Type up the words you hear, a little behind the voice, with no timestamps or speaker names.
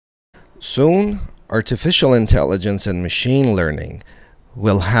Soon, artificial intelligence and machine learning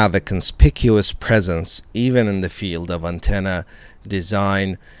will have a conspicuous presence even in the field of antenna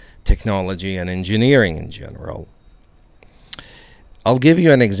design, technology, and engineering in general. I'll give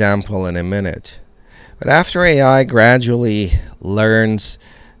you an example in a minute. But after AI gradually learns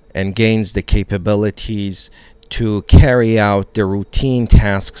and gains the capabilities to carry out the routine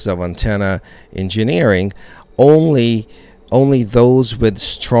tasks of antenna engineering, only those with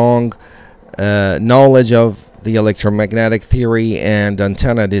strong knowledge of the electromagnetic theory and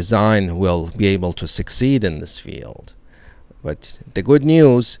antenna design will be able to succeed in this field. But the good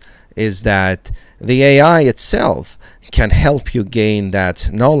news is that the AI itself can help you gain that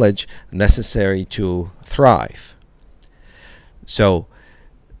knowledge necessary to thrive. So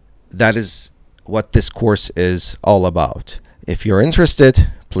that is what this course is all about. If you're interested,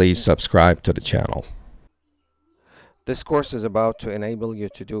 please subscribe to the channel. This course is about to enable you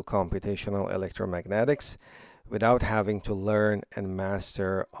to do computational electromagnetics without having to learn and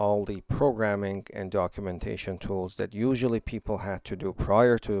master all the programming and documentation tools that usually people had to do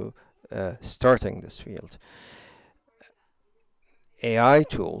prior to starting this field. AI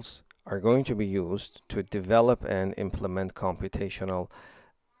tools are going to be used to develop and implement computational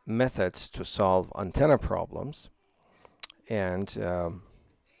methods to solve antenna problems, and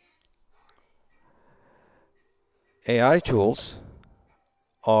AI tools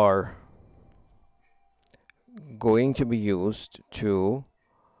are going to be used to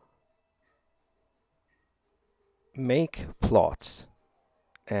make plots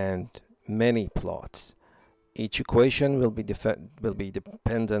and many plots. Each equation will be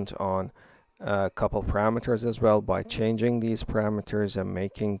dependent on a couple parameters as well. By changing these parameters and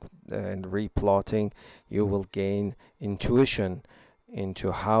making and replotting, you will gain intuition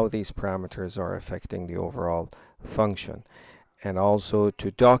into how these parameters are affecting the overall function, and also to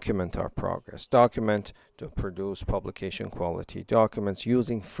document our progress. Document to produce publication quality documents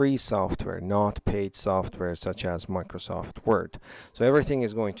using free software, not paid software such as Microsoft Word. So everything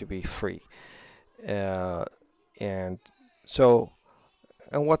is going to be free. And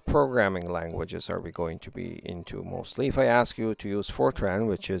what programming languages are we going to be into mostly? If I ask you to use Fortran,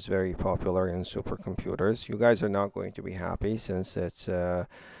 which is very popular in supercomputers, you guys are not going to be happy, since it's in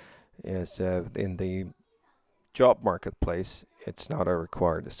the job marketplace, it's not a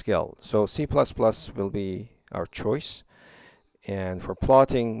required skill. So C++ will be our choice. And for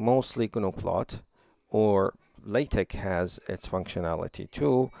plotting, mostly gnuplot, or LaTeX has its functionality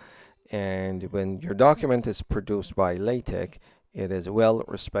too. And when your document is produced by LaTeX, it is well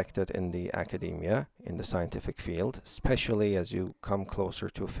respected in the academia, in the scientific field, especially as you come closer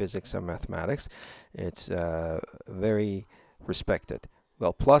to physics and mathematics. It's very respected.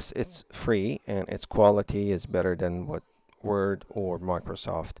 Well, plus it's free and its quality is better than what Word or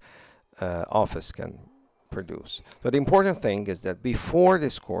Microsoft Office can produce. But the important thing is that before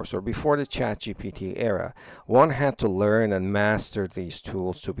this course, or before the ChatGPT era, one had to learn and master these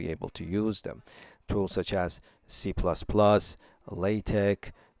tools to be able to use them. Tools such as C++,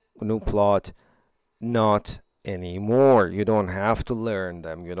 LaTeX, gnuplot. Not anymore. You don't have to learn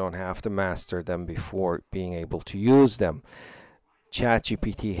them. You don't have to master them before being able to use them.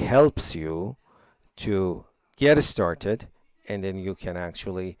 ChatGPT helps you to get started, and then you can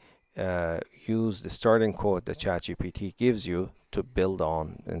actually use the starting code that ChatGPT gives you to build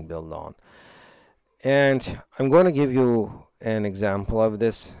on and build on. And I'm going to give you an example of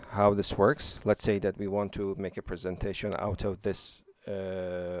this, how this works. Let's say that we want to make a presentation out of this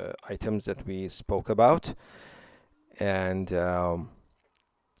items that we spoke about. And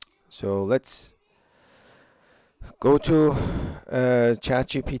so let's go to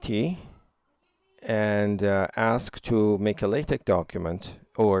ChatGPT and ask to make a LaTeX document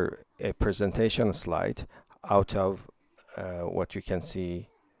or a presentation slide out of what you can see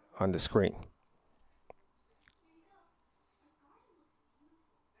on the screen.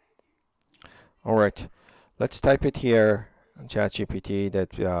 All right, let's type it here on ChatGPT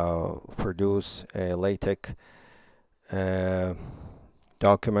that produce a LaTeX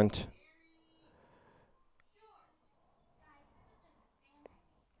document.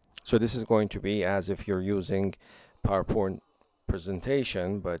 So this is going to be as if you're using PowerPoint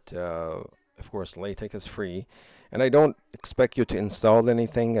presentation, but of course LaTeX is free. And I don't expect you to install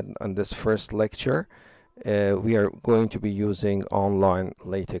anything on this first lecture. We are going to be using online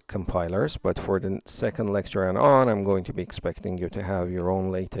LaTeX compilers, but for the second lecture and on, I'm going to be expecting you to have your own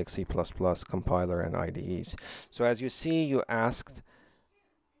LaTeX, C++ compiler and IDEs. So as you see, you asked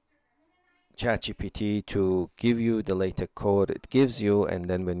ChatGPT to give you the LaTeX code it gives you, and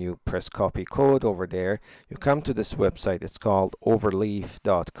then when you press copy code over there, you come to this website. It's called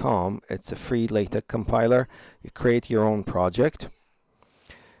overleaf.com. It's a free LaTeX compiler. You create your own project,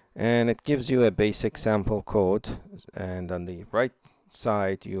 and it gives you a basic sample code, and on the right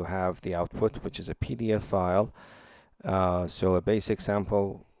side you have the output, which is a PDF file. So a basic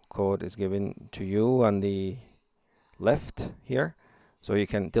sample code is given to you on the left here, so you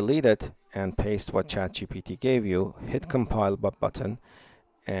can delete it and paste what ChatGPT gave you, hit compile button,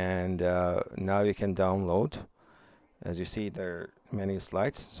 and now you can download. As you see, there are many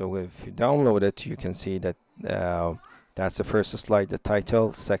slides, so if you download it, you can see that that's the first slide, the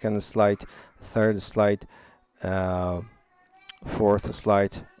title, second slide, third slide, fourth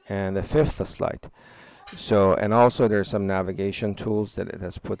slide, and the fifth slide. So, and also there's some navigation tools that it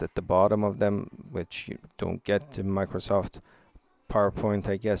has put at the bottom of them, which you don't get in Microsoft PowerPoint,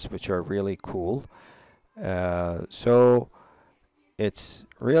 I guess, which are really cool. So it's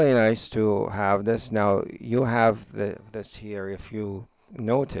really nice to have this. Now you have this here. If you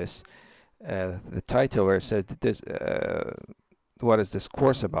notice the title where it says that this, what is this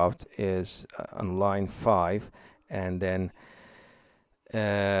course about, is on line 5, and then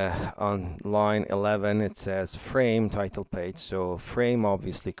on line 11 it says frame title page. So frame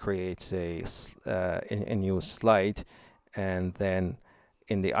obviously creates a new slide, and then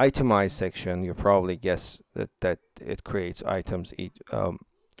in the itemized section you probably guess that it creates items,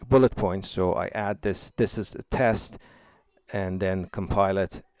 bullet points. So I add this is a test, and then compile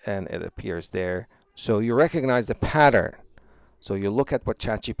it, and it appears there. So you recognize the pattern. So you look at what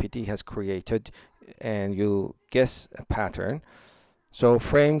ChatGPT has created and you guess a pattern. So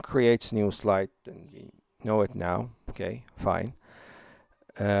frame creates new slide, and you know it now. Okay, fine.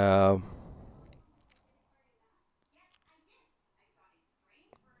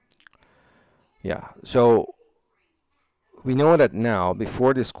 Yeah, so we know that now,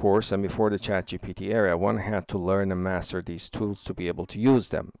 before this course and before the ChatGPT era, one had to learn and master these tools to be able to use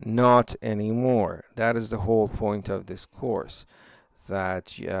them. Not anymore. That is the whole point of this course,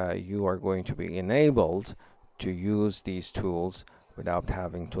 that you are going to be enabled to use these tools without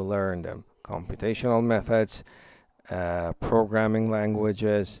having to learn them. Computational methods, programming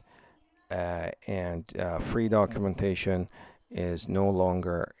languages, and free documentation is no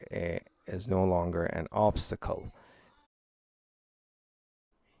longer an obstacle.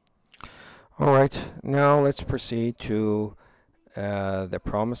 All right, now let's proceed to the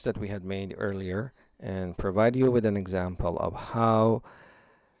promise that we had made earlier and provide you with an example of how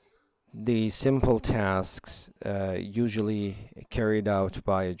the simple tasks usually carried out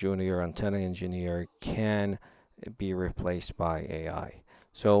by a junior antenna engineer can be replaced by AI.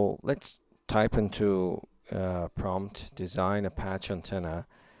 So let's type into prompt, design a patch antenna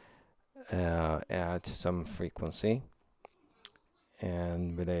at some frequency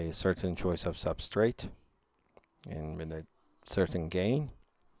and with a certain choice of substrate and with a certain gain.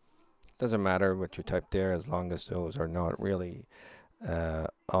 Doesn't matter what you type there, as long as those are not really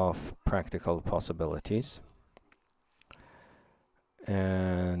of practical possibilities.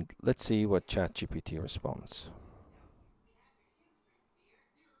 And let's see what ChatGPT responds.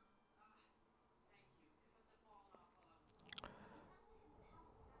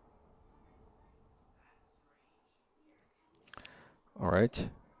 All right,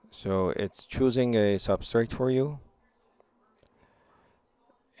 so it's choosing a substrate for you.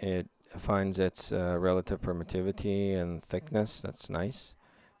 It finds its relative permittivity and thickness. That's nice.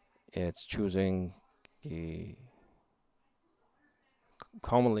 It's choosing the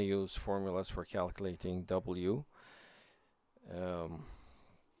commonly used formulas for calculating W.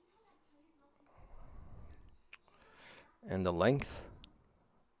 And the length.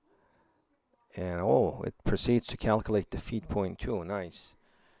 And oh, it proceeds to calculate the feed point too. Nice.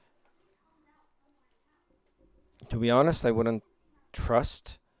 To be honest, I wouldn't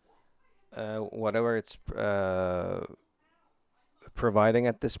trust whatever it's providing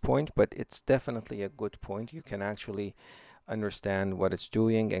at this point, but it's definitely a good point. You can actually understand what it's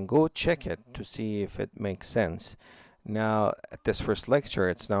doing and go check it to see if it makes sense. Now, at this first lecture,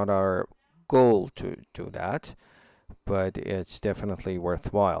 it's not our goal to do that, but it's definitely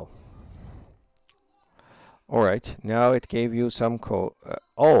worthwhile. All right, now it gave you some code.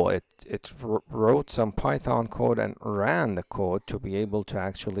 It wrote some Python code and ran the code to be able to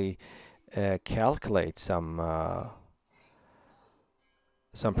actually calculate some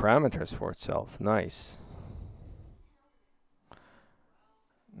parameters for itself. Nice.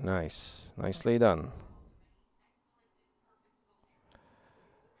 Nice. Nicely done.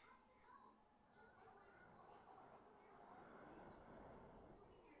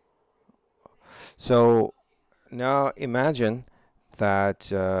 So now imagine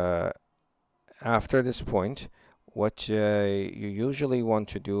that after this point, what you usually want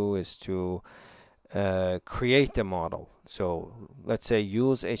to do is to create the model. So let's say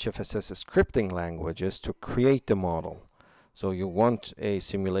use HFSS scripting languages to create the model. So you want a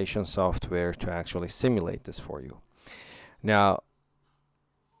simulation software to actually simulate this for you. Now,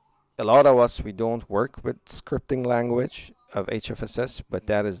 a lot of us, we don't work with scripting language of HFSS, but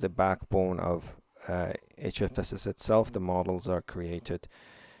that is the backbone of HFSS itself. The models are created,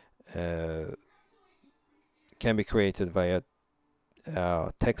 uh, can be created via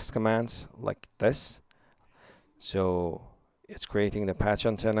text commands like this. So it's creating the patch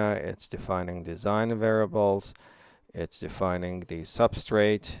antenna, it's defining design variables, it's defining the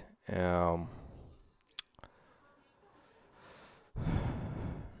substrate.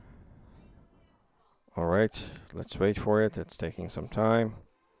 All right, let's wait for it. It's taking some time.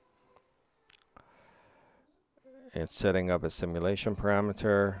 It's setting up a simulation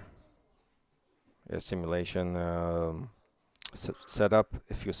parameter, a simulation setup.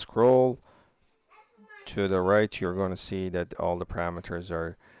 If you scroll to the right, you're going to see that all the parameters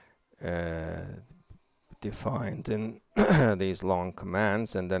are defined in these long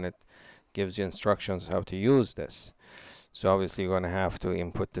commands, and then it gives you instructions how to use this. So obviously you're going to have to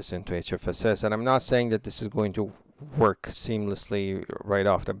input this into HFSS, and I'm not saying that this is going to work seamlessly right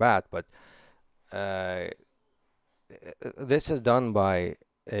off the bat, but uh, this is done by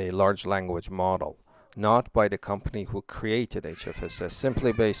a large language model, not by the company who created HFSS,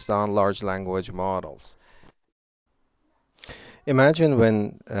 simply based on large language models. Imagine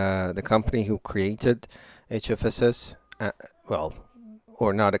when the company who created HFSS, well,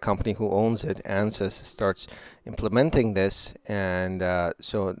 or not a company who owns it, ANSYS, starts implementing this, and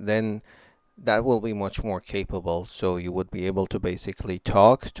so then that will be much more capable. So you would be able to basically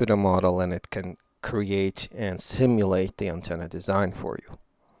talk to the model, and it can create and simulate the antenna design for you.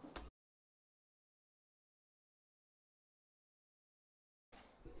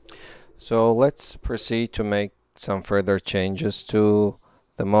 So let's proceed to make some further changes to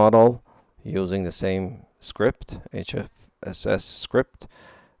the model using the same script, HFSS script.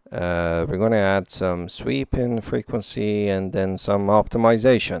 We're going to add some sweep in frequency and then some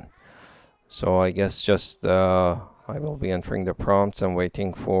optimization. So I guess just I will be entering the prompts and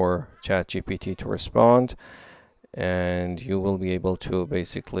waiting for ChatGPT to respond, and you will be able to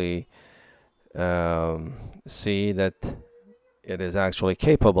basically see that it is actually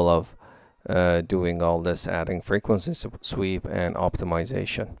capable of doing all this, adding frequency sweep and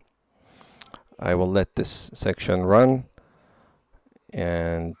optimization. I will let this section run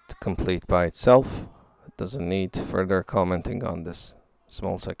and complete by itself. It doesn't need further commenting on this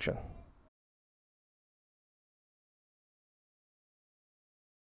small section.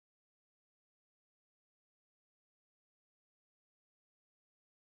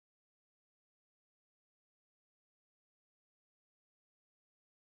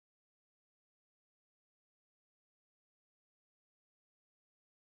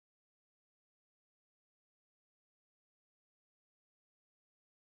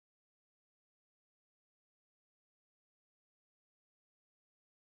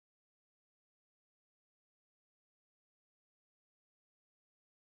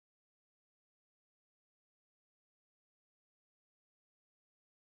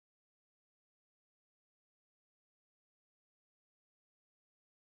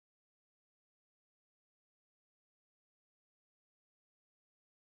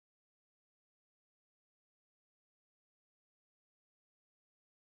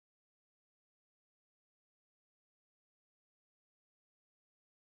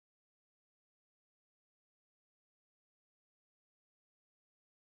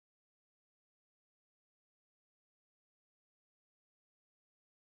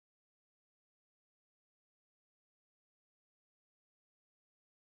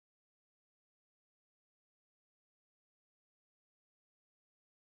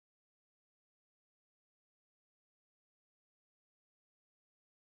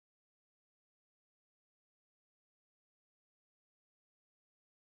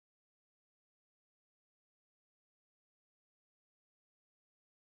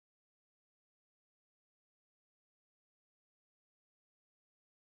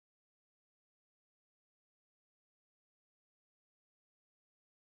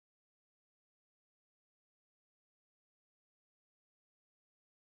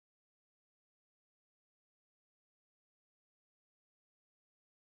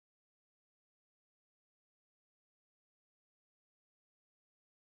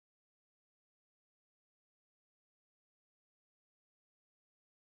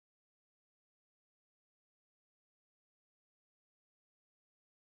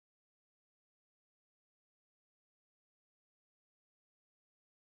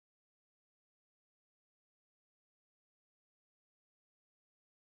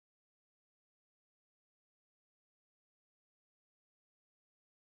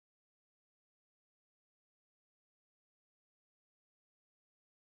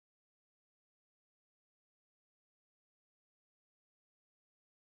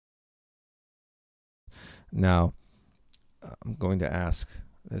 Now, I'm going to ask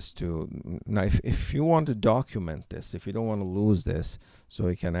this to, now if you want to document this, if you don't want to lose this, so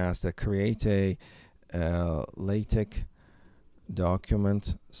you can ask that create a LaTeX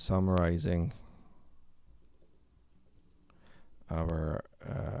document summarizing our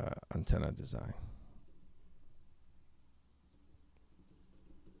antenna design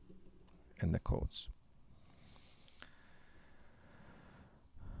and the codes.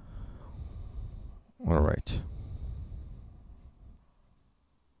 All right.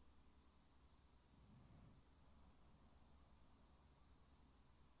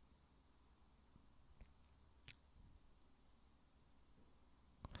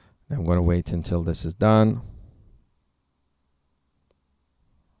 I'm going to wait until this is done.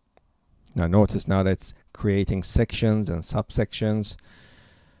 Now notice now that it's creating sections and subsections.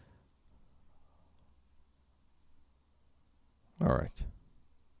 All right.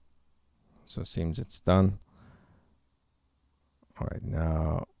 So it seems it's done. All right,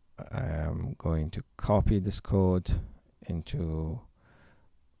 now I am going to copy this code into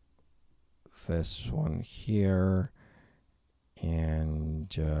this one here,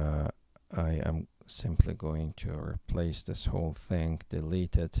 and I am simply going to replace this whole thing,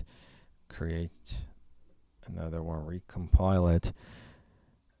 delete it, create another one, recompile it.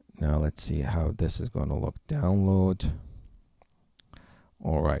 Now let's see how this is going to look. Download.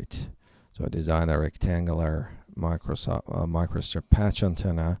 All right, so design a rectangular microstrip patch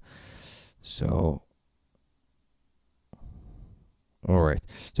antenna. So all right,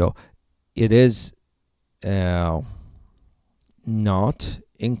 so it is not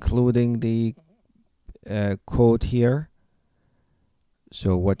including the code here.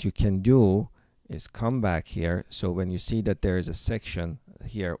 So what you can do is come back here. So when you see that there is a section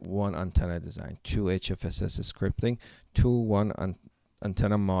here, 1 antenna design, 2 HFSS scripting, 1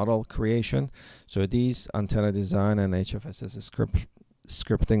 antenna model creation. So these antenna design and HFSS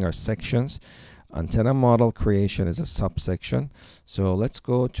scripting are sections. Antenna model creation is a subsection. So let's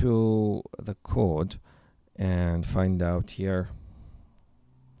go to the code and find out here.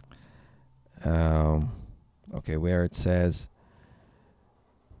 Okay, where it says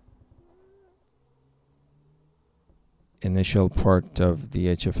initial part of the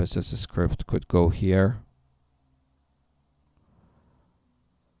HFSS script could go here.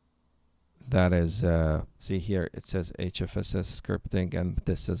 That is, see here, it says HFSS scripting, and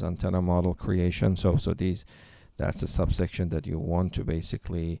this is antenna model creation. So that's a subsection that you want to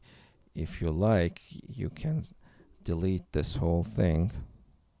basically, if you like, you can delete this whole thing.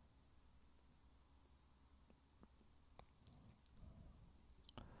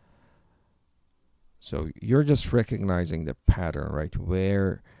 So you're just recognizing the pattern, right?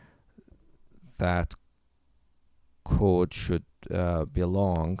 Where that code should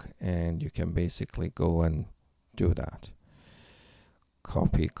belong, and you can basically go and do that.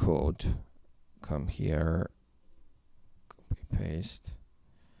 Copy code, come here, copy paste,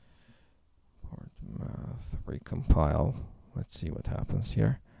 port math, recompile. Let's see what happens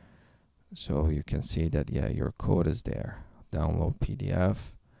here. So you can see that, yeah, your code is there. Download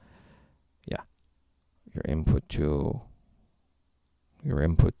PDF. Yeah, your input to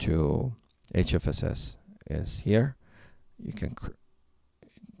HFSS is here. You can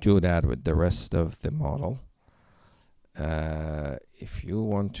do that with the rest of the model. If you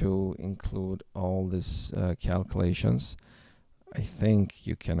want to include all these calculations, I think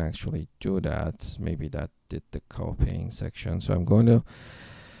you can actually do that. Maybe that did the copying section. So I'm going to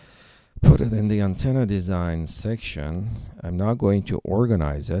put it in the antenna design section. I'm not going to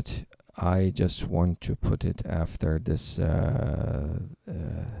organize it. I just want to put it after this.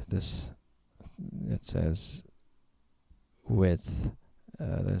 This, it says with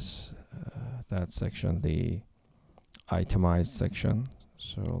that section, the itemized section.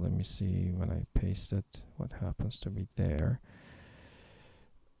 So let me see when I paste it what happens to be there.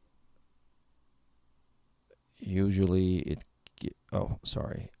 Usually it oh,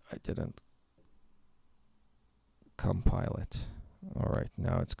 sorry, I didn't compile it. All right,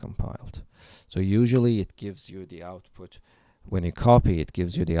 now it's compiled. So usually it gives you the output. When you copy, it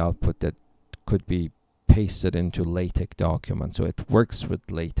gives you the output that could be pasted into LaTeX document. So it works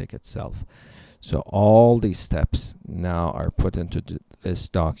with LaTeX itself. So all these steps now are put into this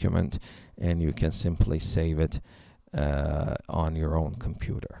document, and you can simply save it on your own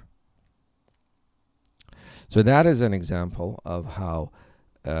computer. So that is an example of how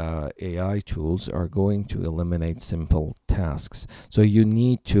AI tools are going to eliminate simple tasks. So you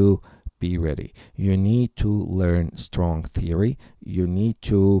need to be ready. You need to learn strong theory. You need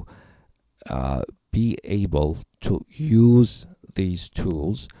to be able to use these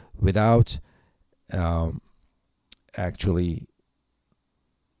tools without actually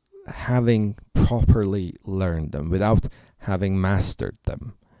having properly learned them, without having mastered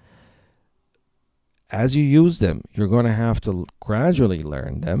them. As you use them, you're going to have to gradually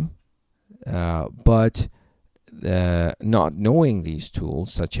learn them, but not knowing these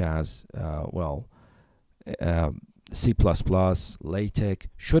tools, such as, C++, LaTeX,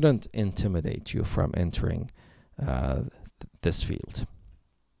 shouldn't intimidate you from entering this field.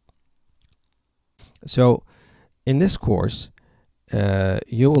 So in this course,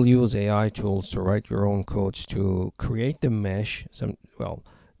 you will use AI tools to write your own codes to create the mesh.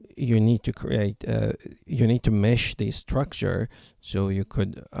 You need to mesh the structure so you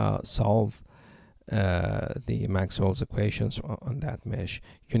could solve the Maxwell's equations on that mesh.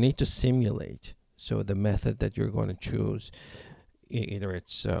 You need to simulate. So the method that you're going to choose, either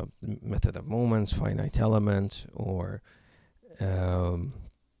it's method of moments, finite element, or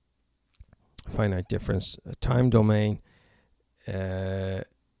finite difference time domain,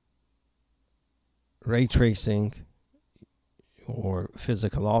 ray tracing, or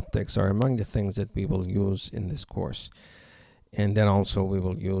physical optics are among the things that we will use in this course. And then also we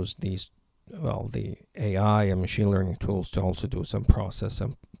will use these, the AI and machine learning tools to also do some process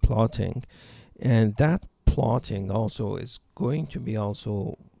and plotting. And that plotting also is going to be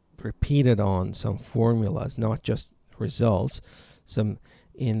also repeated on some formulas, not just results. Some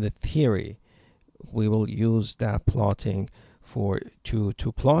in the theory, we will use that plotting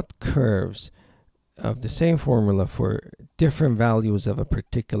to plot curves of the same formula for different values of a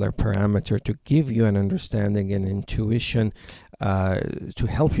particular parameter, to give you an understanding and intuition, to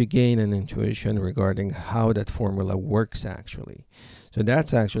help you gain an intuition regarding how that formula works actually. So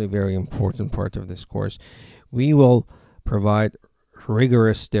that's actually a very important part of this course. We will provide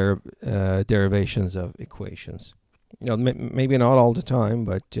rigorous derivations of equations. Maybe not all the time,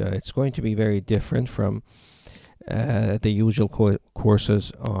 but it's going to be very different from the usual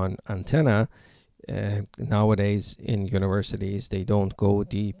courses on antenna. Nowadays in universities, they don't go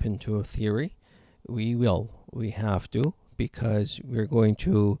deep into a theory. We have to, because we're going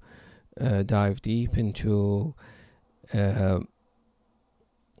to dive deep into the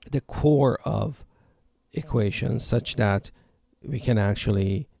core of equations, such that we can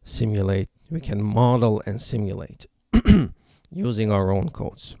actually simulate, we can model and simulate using our own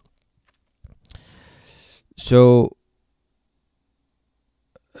codes. So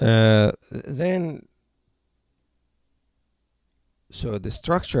so the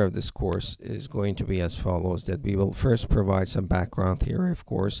structure of this course is going to be as follows: that we will first provide some background theory, of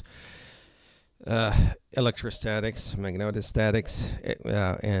course, electrostatics, magnetostatics,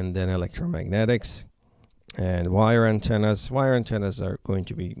 and then electromagnetics, and wire antennas. Wire antennas are going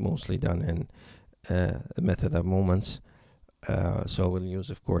to be mostly done in the method of moments. So we'll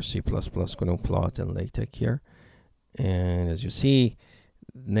use, of course, C++, gnuplot, and LaTeX here. And as you see,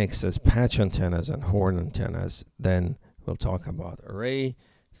 next is patch antennas and horn antennas. Then we'll talk about array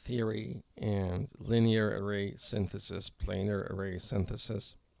theory and linear array synthesis, planar array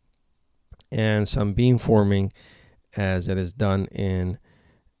synthesis, and some beamforming as it is done in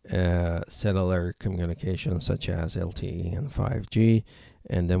cellular communications such as LTE and 5G.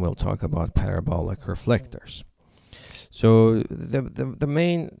 And then we'll talk about parabolic reflectors. So the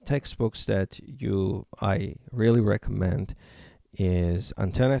main textbooks that I really recommend is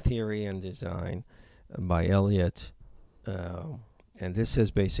Antenna Theory and Design by Elliott. And this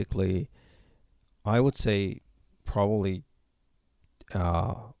is basically, I would say, probably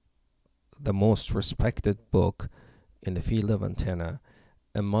the most respected book in the field of antenna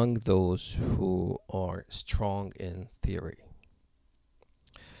among those who are strong in theory.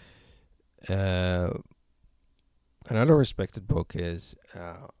 Another respected book is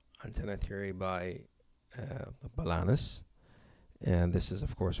Antenna Theory by Balanis, and this is,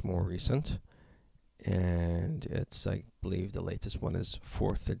 of course, more recent, and it's, I believe, the latest one is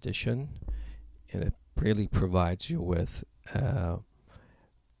 4th edition, and it really provides you with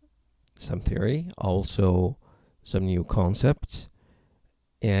some theory, also some new concepts,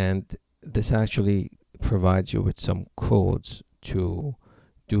 and this actually provides you with some codes to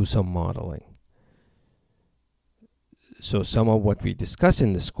do some modeling. So some of what we discuss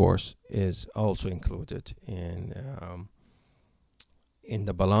in this course is also included in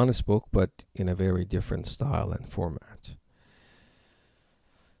the Balanis book, but in a very different style and format.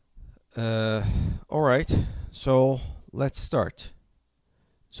 All right, so let's start.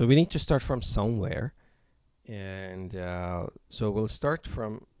 So we need to start from somewhere, and so we'll start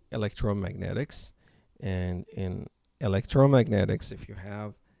from electromagnetics. And in electromagnetics, if you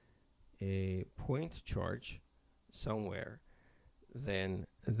have a point charge somewhere, then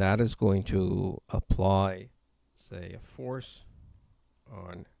that is going to apply say a force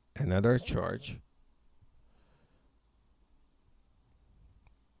on another charge,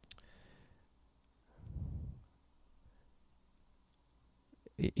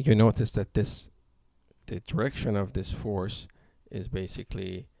 you notice that the direction of this force is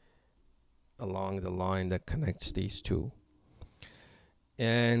basically along the line that connects these two.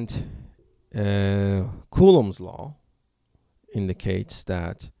 And Coulomb's law indicates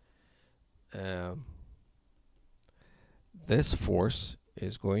that this force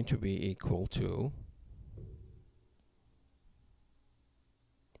is going to be equal to,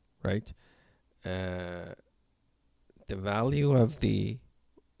 right, the value of the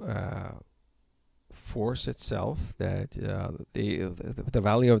force itself, that the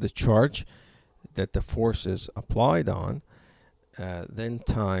value of the charge that the force is applied on, then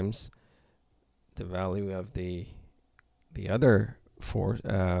times the value of the other force,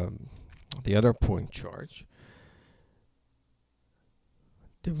 the other point charge,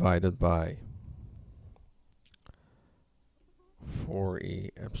 divided by 4e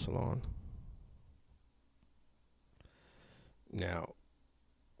epsilon. Now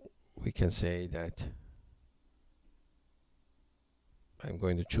we can say that I'm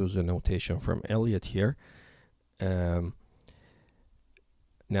going to choose a notation from Elliott here. Now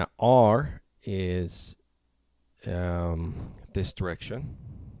R is this direction.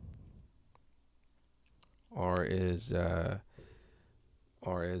 R is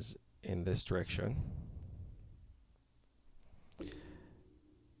in this direction.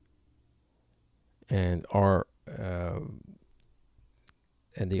 And R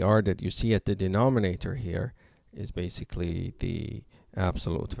and the R that you see at the denominator here is basically the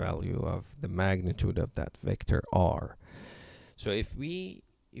absolute value of the magnitude of that vector R. So if we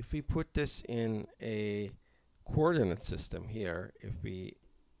put this in a coordinate system here, if we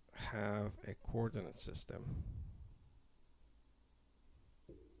have a coordinate system,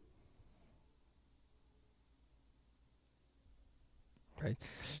 right?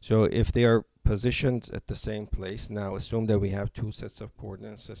 So if they are positioned at the same place, now assume that we have two sets of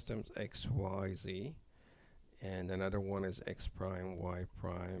coordinate systems, x, y, z, and another one is x prime, y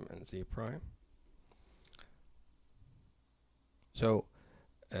prime, and z prime. So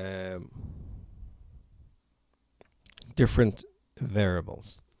different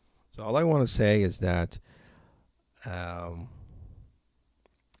variables. So all I want to say is that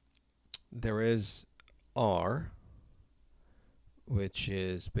there is R, which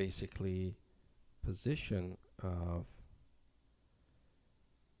is basically position of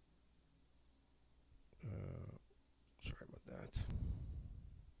sorry about that.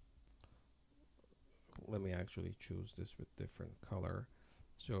 Let me actually choose this with different color.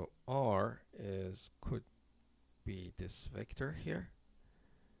 So R could be this vector here.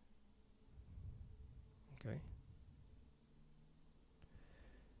 Okay.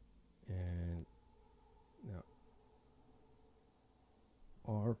 And now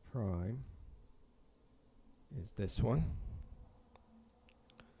R prime is this one.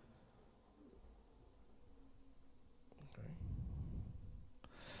 Okay.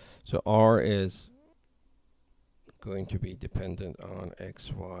 So R is going to be dependent on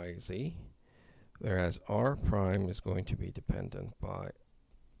x, y, z, whereas R prime is going to be dependent by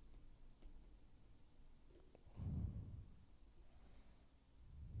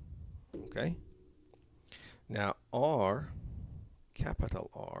okay. Now R, capital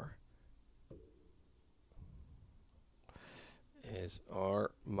R, is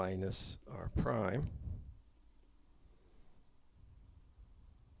R minus R prime.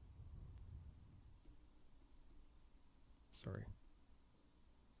 Sorry.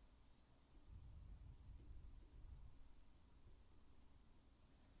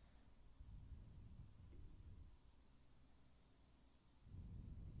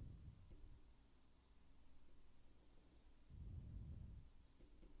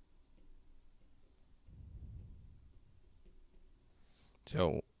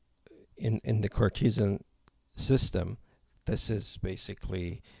 So in the Cartesian system, this is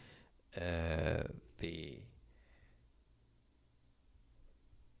basically the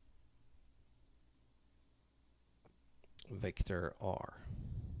vector R,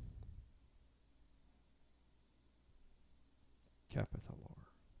 capital R,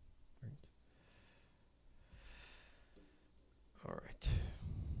 right? All right.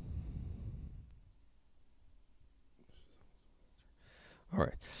 All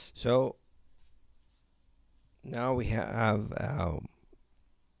right. So now we have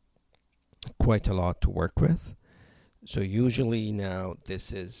quite a lot to work with. So usually now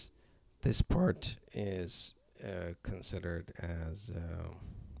this part is considered as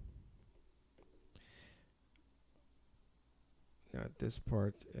Now this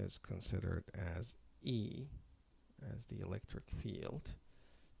part is considered as E, as the electric field.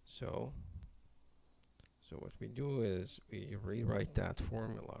 So what we do is we rewrite that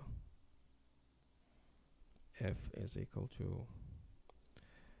formula. F is equal to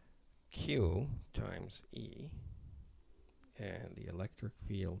Q times E, and the electric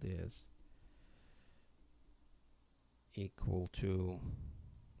field is equal to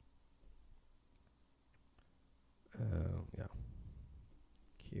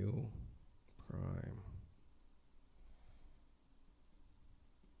Q prime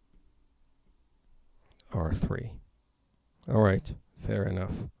R3. All right, fair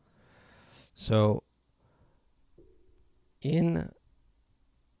enough. So in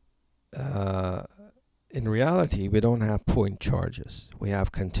reality, we don't have point charges. We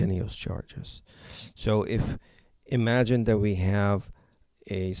have continuous charges. So if imagine that we have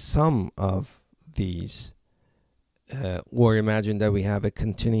a sum of these, or imagine that we have a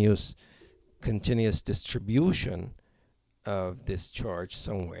continuous distribution of this charge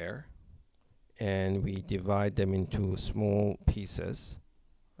somewhere, and we divide them into small pieces,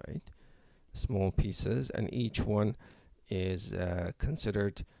 right? Small pieces, and each one is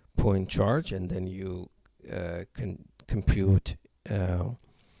considered point charge, and then you can compute the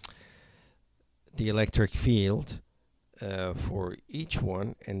electric field for each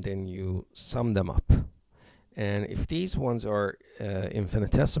one, and then you sum them up. And if these ones are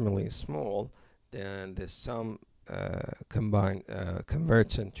infinitesimally small, then the sum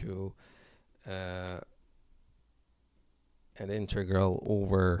converts into an integral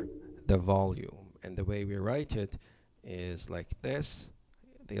over the volume. And the way we write it is like this.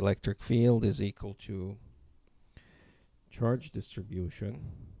 The electric field is equal to charge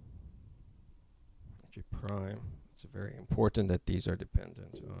distribution, G prime. It's very important that these are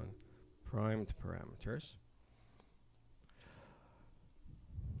dependent on primed parameters.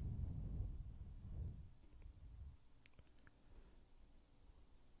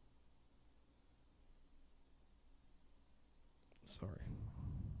 Sorry.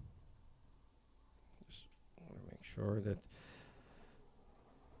 Just want to make sure that.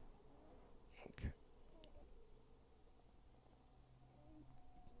 Okay.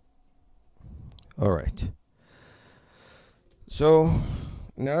 All right. So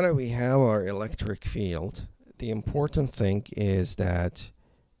now that we have our electric field, the important thing is that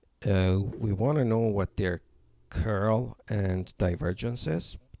we want to know what their curl and divergence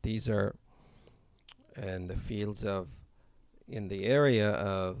is. These are in the fields of, in the area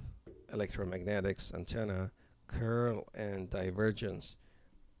of electromagnetics antenna, curl and divergence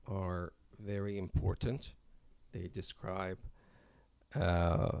are very important. They describe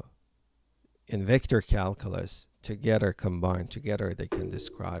in vector calculus, together, combined together, they can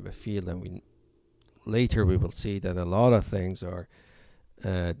describe a field, and later we will see that a lot of things are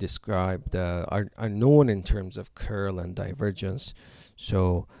described, are known in terms of curl and divergence.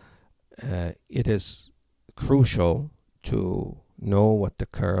 So it is crucial to know what the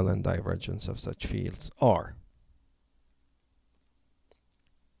curl and divergence of such fields are.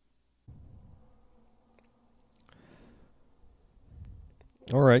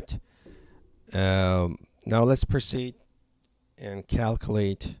 All right. Now let's proceed and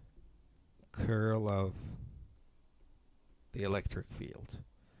calculate curl of the electric field.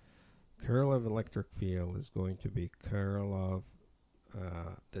 Curl of electric field is going to be curl of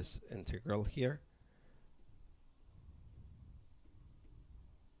this integral here.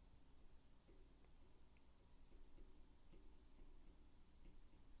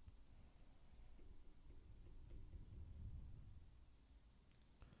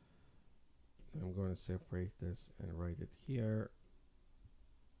 I'm going to separate this and write it here,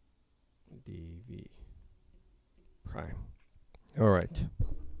 dv prime. All right.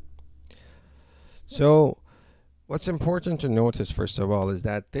 So what's important to notice, first of all, is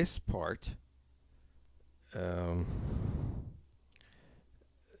that this part,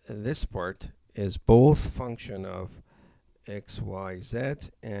 is both function of x, y, z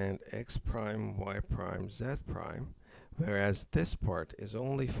and x prime, y prime, z prime, whereas this part is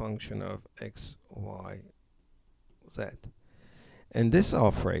only function of x, y, z. And this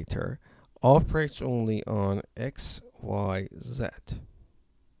operator operates only on x, y, z.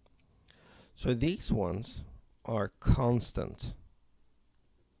 So these ones are constant.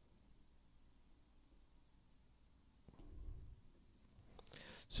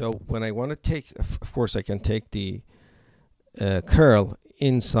 So when I want to take, of course, I can take the curl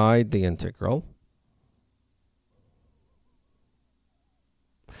inside the integral,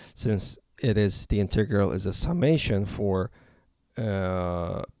 since it is, the integral is a summation for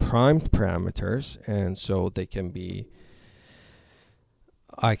primed parameters, and so they can be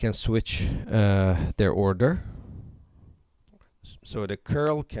I can switch their order. So the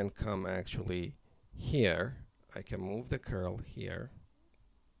curl can come actually here. I can move the curl here.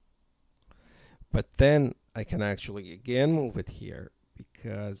 But then I can actually again move it here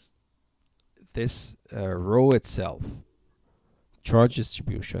because this row itself, charge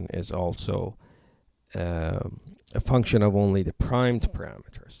distribution, is also a function of only the primed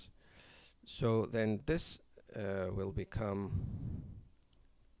parameters. So then this will become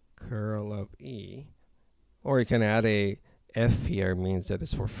curl of E, or you can add a F here, means that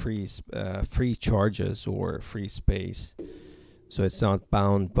it's for free charges or free space, so it's not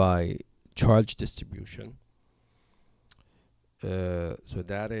bound by charge distribution. So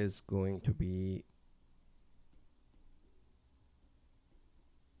that is going to be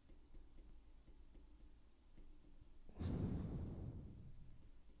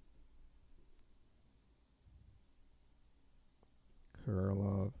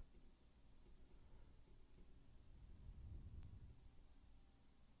curl of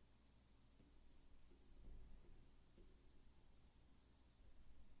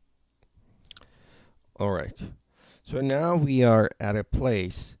all right. So now we are at a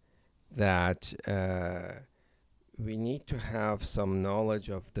place that we need to have some knowledge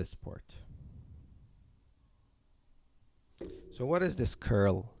of this part. So what is this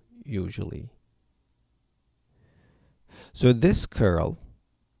curl usually? So this curl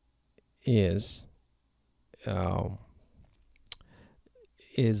is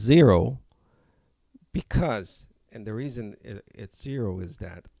 0 because, and the reason it's 0 is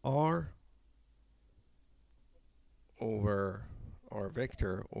that R over R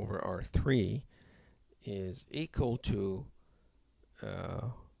vector over R3 is equal to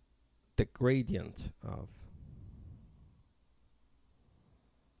the gradient of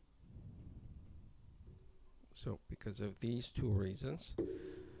so because of these two reasons,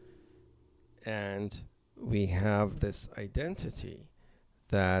 and we have this identity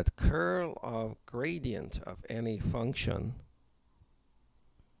that curl of gradient of any function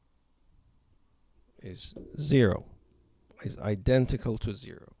is 0, is identical to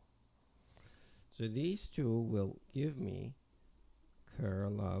 0. So these two will give me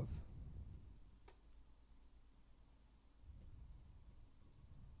curl of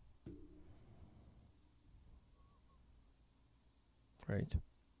right.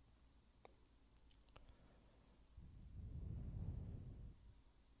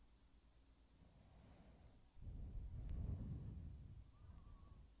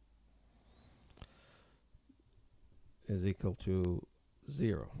 Is equal to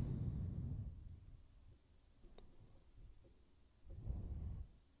 0.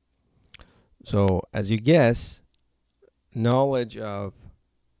 So as you guess, knowledge of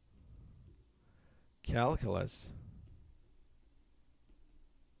calculus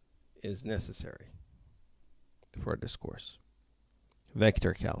is necessary for this course,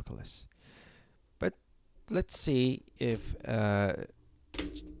 vector calculus. But let's see if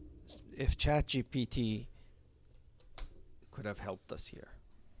ChatGPT could have helped us here.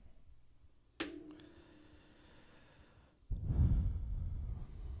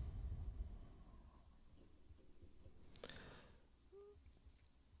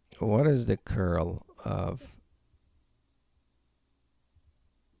 What is the curl of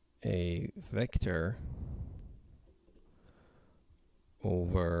a vector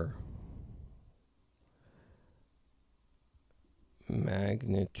over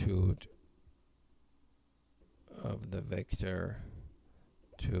magnitude of the vector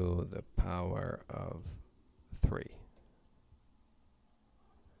to the power of 3?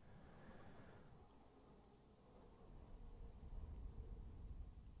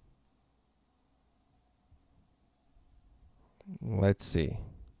 Let's see.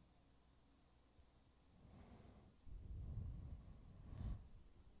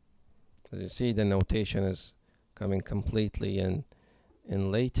 As you see, the notation is coming completely in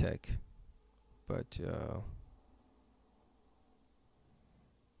LaTeX, but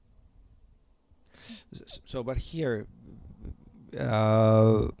so but here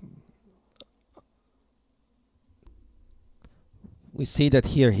we see that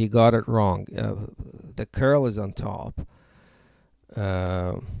here he got it wrong. The curl is on top.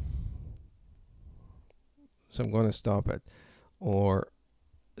 So I'm going to stop it, or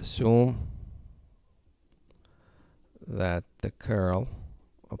assume that the curl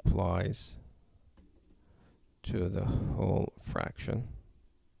applies to the whole fraction,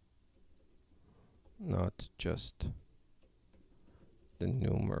 not just the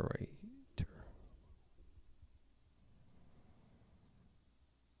numerator.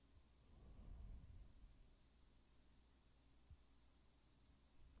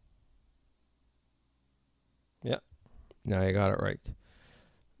 Now I got it right.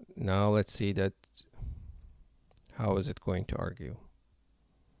 Now let's see that. How is it going to argue?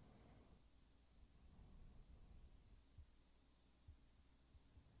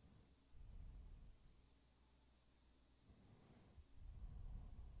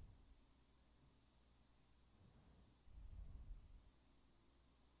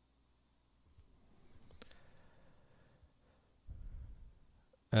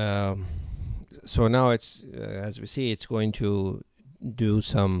 Um, so now it's, as we see, it's going to do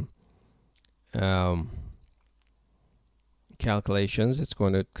some calculations. It's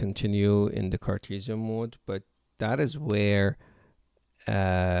going to continue in the Cartesian mode, but that is where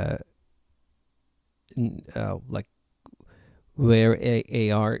like where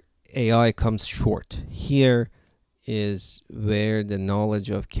AI comes short. Here is where the knowledge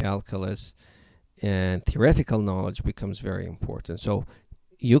of calculus and theoretical knowledge becomes very important. So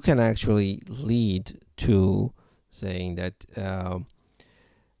you can actually lead to saying that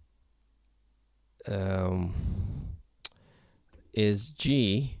is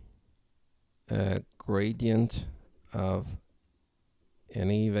G a gradient of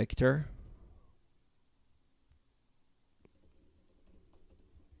any vector?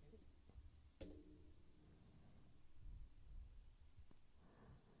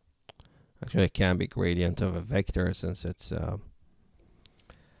 Actually, it can be gradient of a vector since it's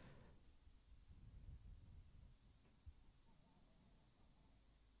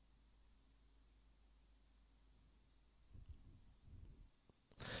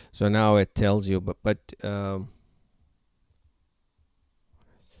so now it tells you, but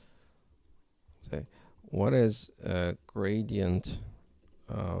say what is a gradient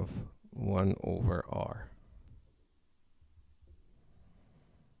of 1 over r?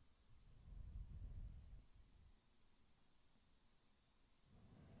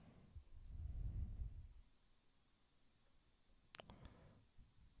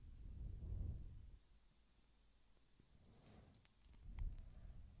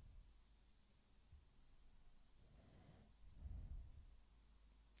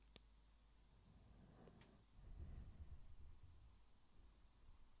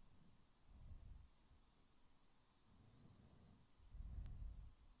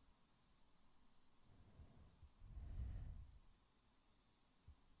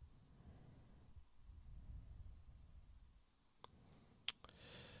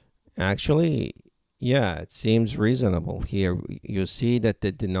 Actually, yeah, it seems reasonable here. You see that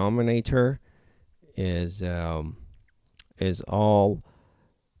the denominator is all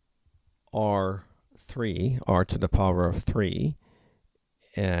r3, r to the power of 3,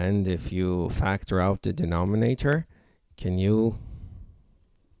 and if you factor out the denominator, can you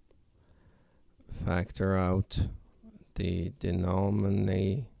factor out the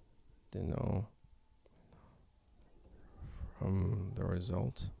denominator from the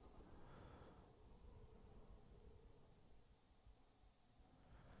result?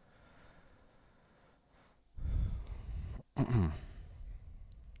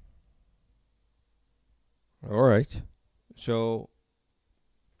 All right. So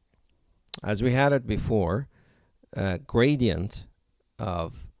as we had it before, gradient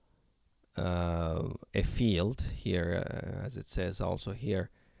of a field here, as it says also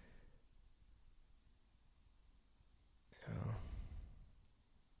here,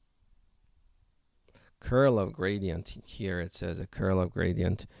 curl of gradient here, it says a curl of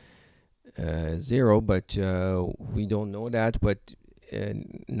gradient 0, but we don't know that, but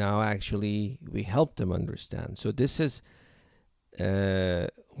now actually we help them understand. So this is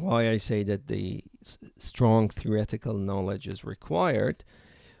why I say that the strong theoretical knowledge is required,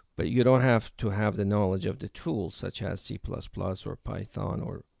 but you don't have to have the knowledge of the tools such as C++ or Python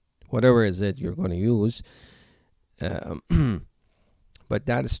or whatever is it you're going to use. But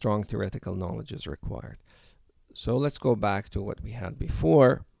that strong theoretical knowledge is required. So let's go back to what we had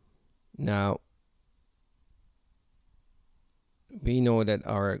before. Now, we know that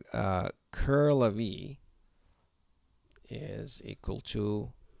our curl of E is equal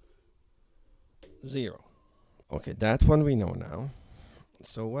to 0. Okay, that one we know now.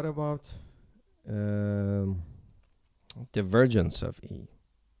 So what about divergence of E?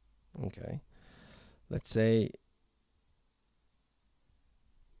 Okay, let's say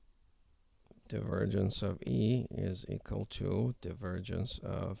divergence of E is equal to divergence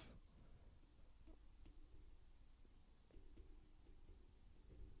of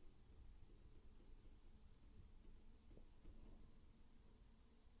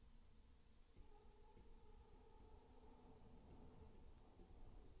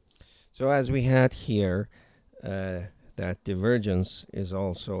so as we had here, that divergence is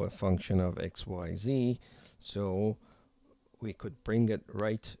also a function of x, y, z. So we could bring it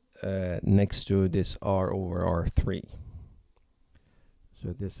right next to this r over r3.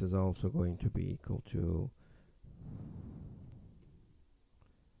 So this is also going to be equal to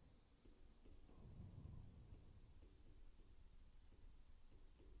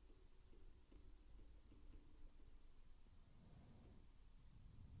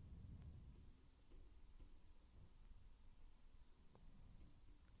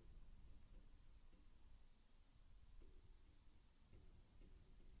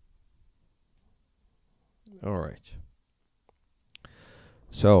all right.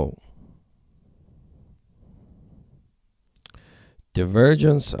 So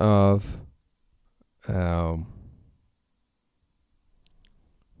divergence of r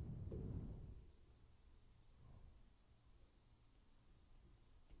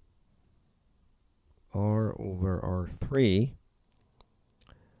over r3,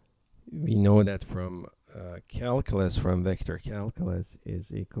 we know that from calculus, from vector calculus,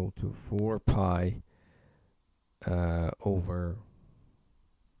 is equal to 4 pi over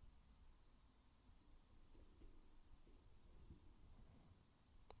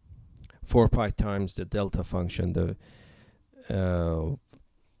 4 pi times the delta function, the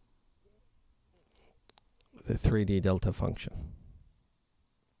 3D delta function.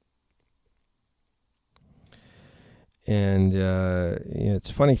 And it's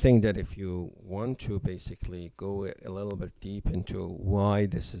a funny thing that if you want to basically go a little bit deep into why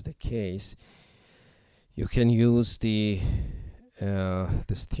this is the case, you can use this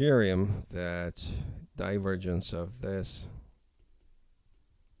theorem that divergence of this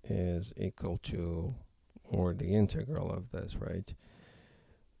is equal to, or the integral of this, right,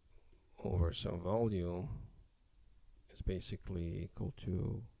 over some volume is basically equal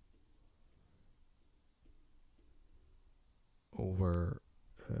to over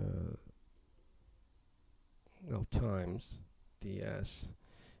well, times ds,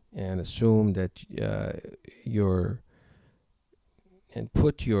 and assume that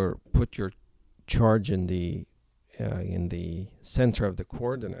put your charge in the center of the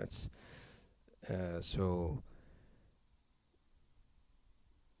coordinates. So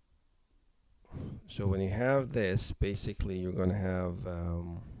when you have this, basically you're going to have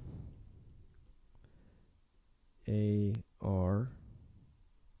AR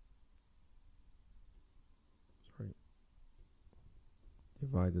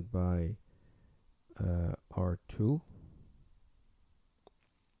divided by R2.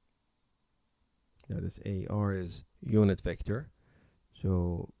 That is, AR is unit vector.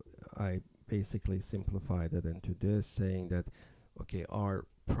 So I basically simplified it into this, saying that, okay, R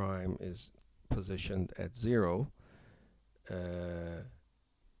prime is positioned at 0.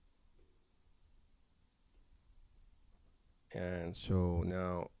 And so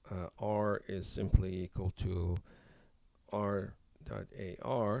now R is simply equal to R dot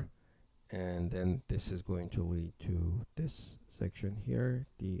AR, and then this is going to lead to this section here,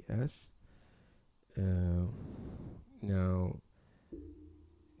 ds. Now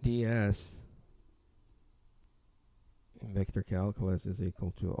ds in vector calculus is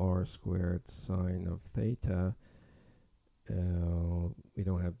equal to r squared sine of theta. We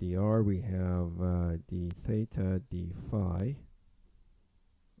don't have dr, we have d theta d phi.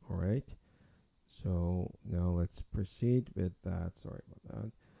 All right, so now let's proceed with that. Sorry about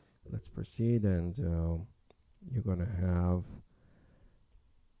that. Let's proceed, and you're going to have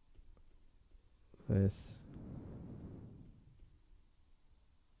this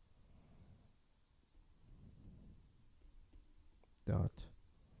dot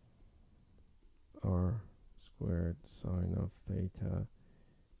r squared sine of theta,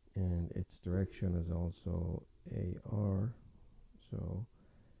 and its direction is also AR, so,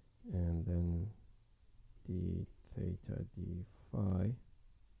 and then d theta d phi.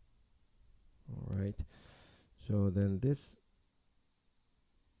 All right, so then this,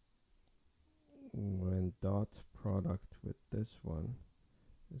 when dot product with this one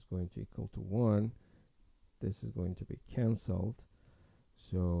is going to equal to 1, this is going to be cancelled.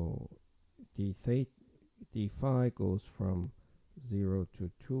 So d phi goes from 0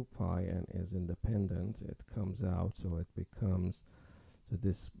 to 2 pi and is independent. It comes out, so it becomes, so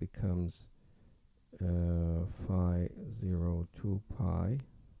this becomes phi 0 2 pi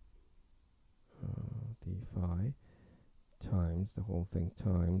d phi times the whole thing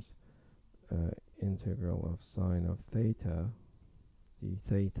times integral of sine of theta d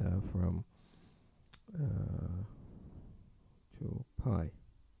theta from 2 pi,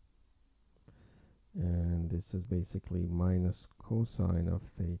 and this is basically minus cosine of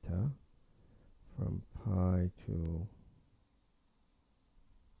theta from pi to,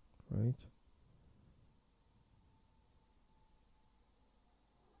 right,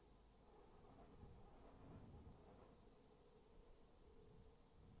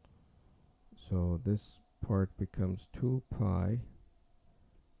 So this part becomes 2 pi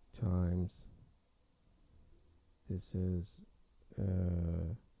times, this is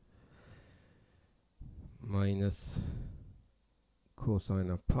minus cosine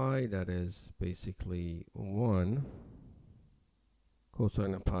of pi, that is basically 1.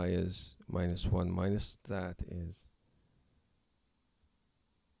 Cosine of pi is minus 1, minus that is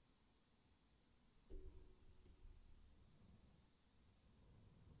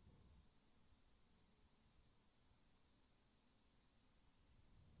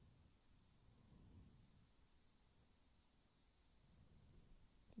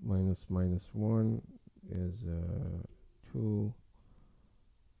minus 1 is 2.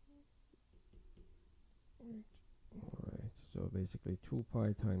 Alright, so basically 2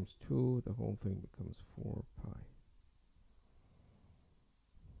 pi times 2, the whole thing becomes 4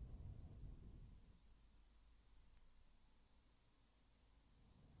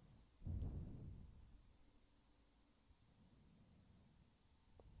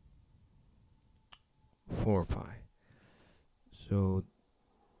 pi. So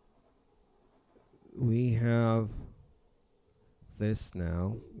we have this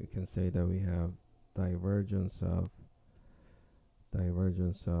now. You can say that we have divergence of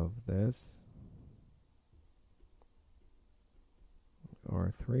this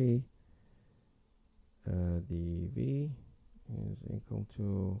R3 dV is equal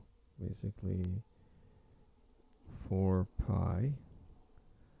to basically 4 pi.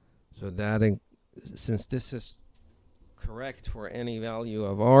 So that since this is correct for any value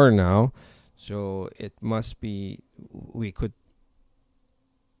of r now, so it must be, we could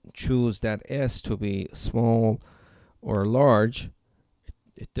choose that s to be small or large.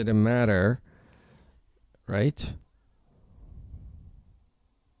 It didn't matter, right?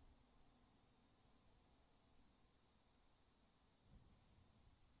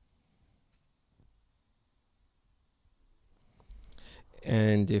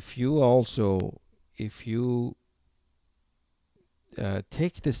 And if you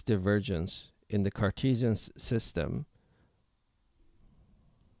take this divergence in the Cartesian system,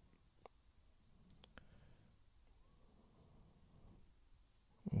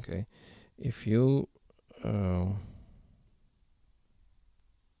 okay, if you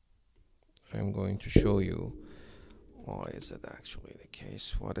I'm going to show you why is it actually the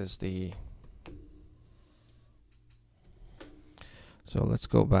case. What is the, so let's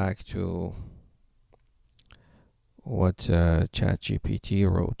go back to what ChatGPT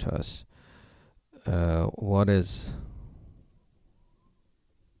wrote us. What is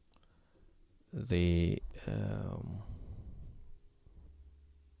the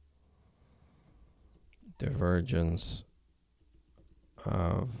divergence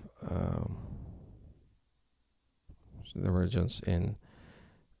of divergence in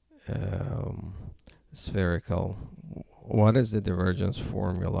spherical, what is the divergence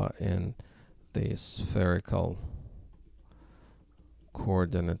formula in the spherical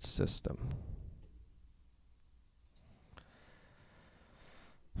coordinate system?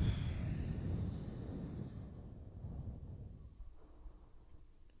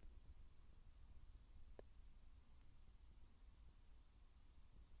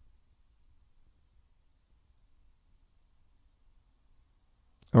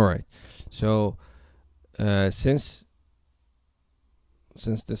 All right, so since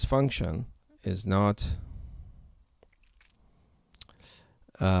this function is not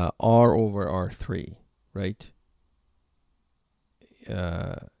r over r3, right?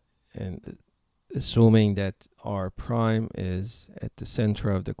 And assuming that r prime is at the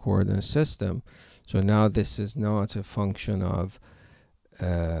center of the coordinate system, so now this is not a function of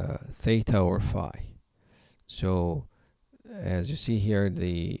theta or phi. So as you see here,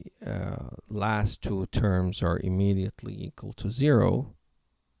 the last two terms are immediately equal to 0.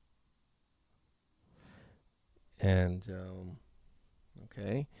 And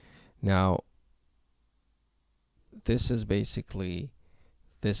okay, now this is basically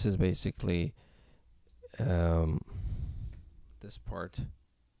this part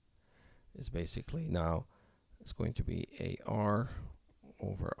is basically, now it's going to be AR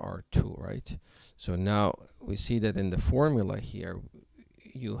over R2, right? So now we see that in the formula here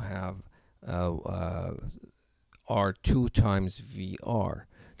you have R2 times VR.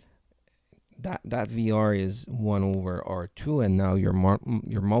 That VR is 1 over R2, and now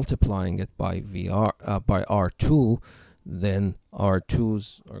you're multiplying it by by R2. Then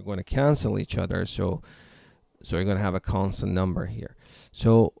R2s are going to cancel each other, so you're going to have a constant number here.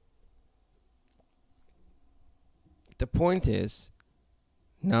 So the point is,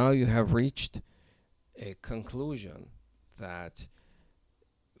 now you have reached a conclusion that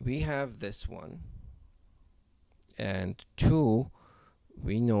we have this one, and 2,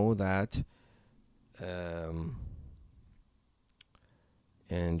 we know that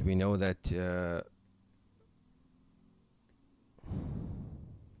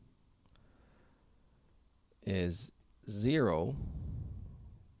is 0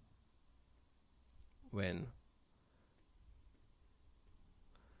 when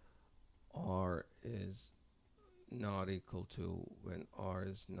r is not equal to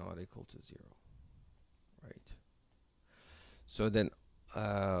 0, right? So then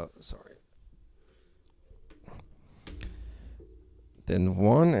then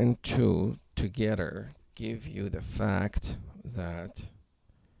 1 and 2 together give you the fact that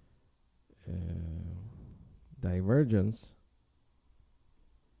divergence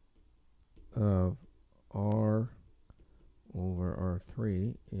of r over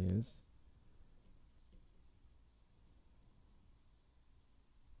r3 is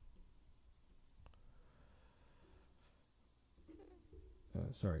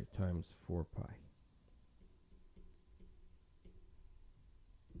times 4 pi.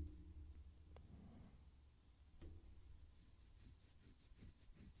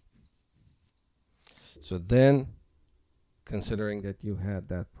 So then, considering that you had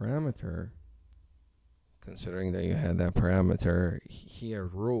that parameter, here,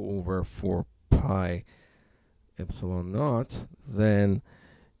 rho over 4 pi epsilon naught, then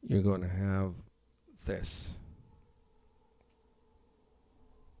you're going to have this.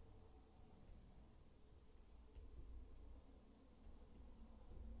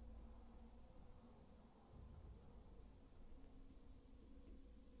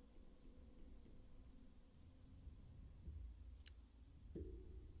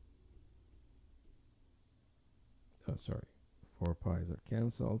 Oh, sorry, 4 pi's are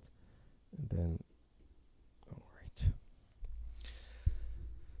cancelled, and then, all right.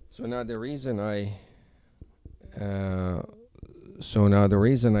 So now the reason I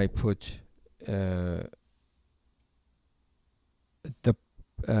put the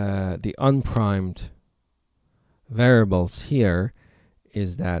unprimed variables here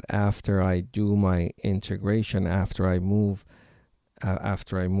is that after I do my integration, after I move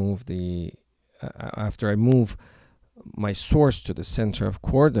my source to the center of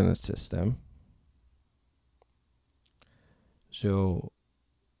coordinate system,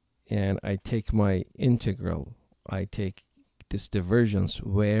 and I take my integral, I take this divergence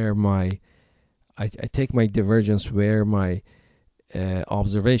where my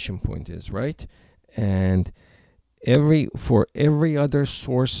observation point is, right? And for every other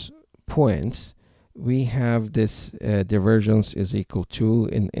source points, we have this divergence is equal to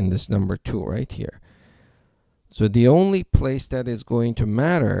in this number 2 right here. So the only place that is going to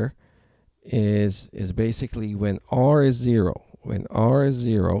matter is basically when r is 0. When r is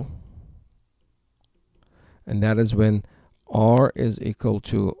 0, and that is when r is equal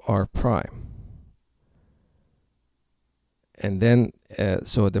to r prime. And then,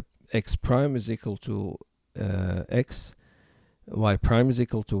 so the x prime is equal to x, y prime is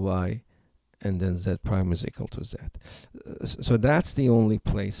equal to y, and then z prime is equal to z. So that's the only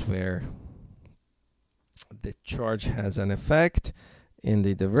place where the charge has an effect in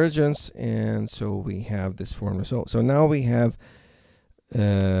the divergence, and so we have this formula. So now we have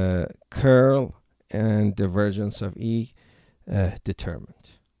curl and divergence of E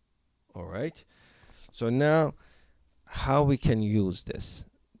determined. All right. So now, how we can use this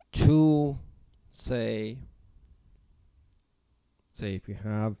to say if you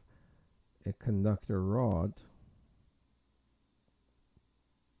have a conductor rod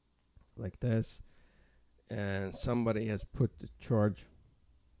like this, and somebody has put the charge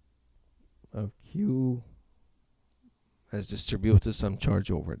of Q, has distributed some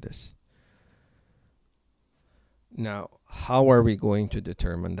charge over this. Now, how are we going to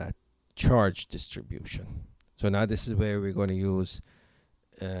determine that charge distribution? So now this is where we're going to use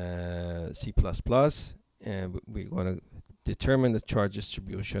C++, and we're going to determine the charge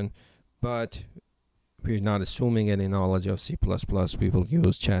distribution, but we're not assuming any knowledge of C++. We will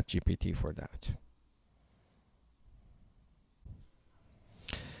use ChatGPT for that.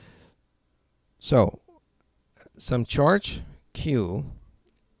 So some charge Q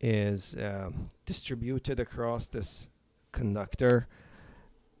is distributed across this conductor.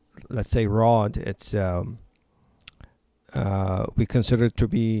 Let's say rod. It's we consider it to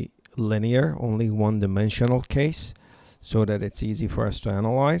be linear, only one-dimensional case, so that it's easy for us to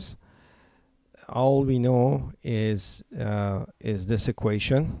analyze. All we know is this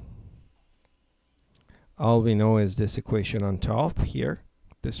equation. All we know is this equation on top here,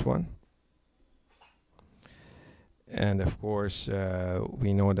 this one. And of course,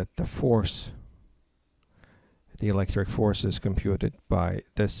 we know that the force, the electric force, is computed by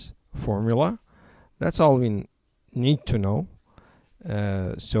this formula. That's all we need to know.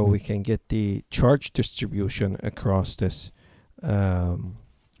 So we can get the charge distribution across this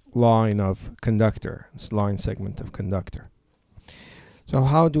line of conductor, this line segment of conductor. So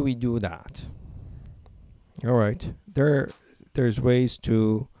how do we do that? All right, there's ways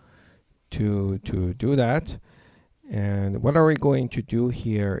to do that. And what are we going to do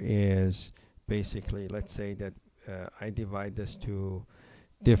here is basically, let's say that I divide this to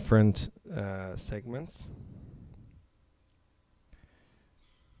different segments.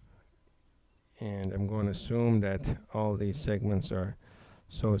 And I'm going to assume that all these segments are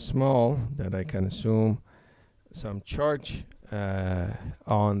so small that I can assume some charge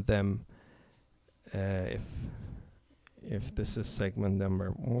on them. If this is segment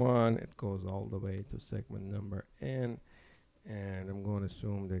number 1, it goes all the way to segment number n, and I'm going to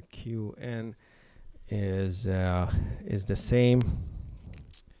assume that Qn is the same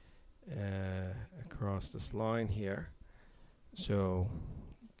across this line here. So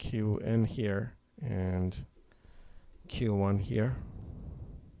Qn here and Q1 here.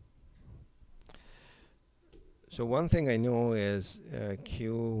 So one thing I know is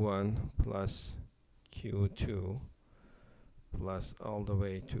Q1 plus Q2 plus all the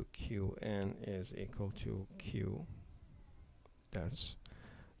way to Qn is equal to Q. That's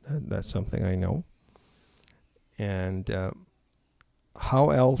something I know. And how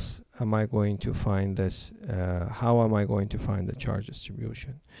else am I going to find this? How am I going to find the charge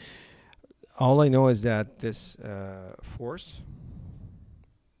distribution? All I know is that this force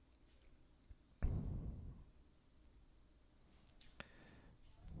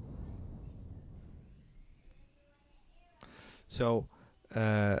so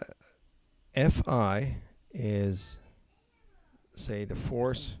Fi is, say, the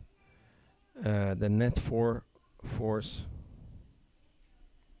force, the net force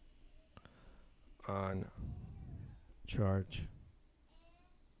on charge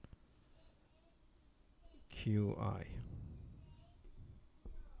Qi.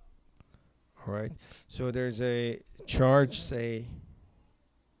 All right, so there's a charge, say,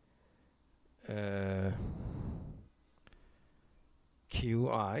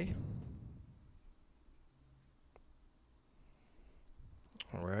 Qi.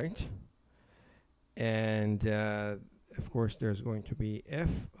 All right, and of course there's going to be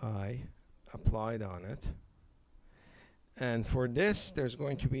Fi applied on it, and for this there's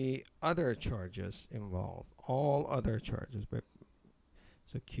going to be other charges involved, all other charges, but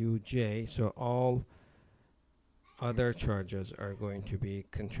so Qj, so all other charges are going to be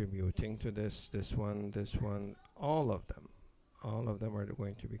contributing to this one, all of them are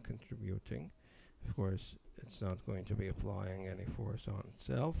going to be contributing. Of course, it's not going to be applying any force on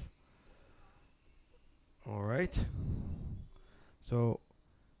itself. All right, so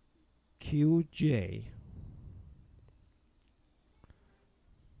Qj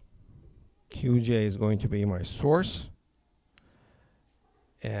is going to be my source,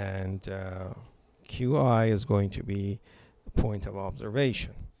 and Qi is going to be the point of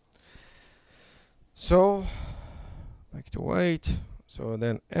observation. So back to white. So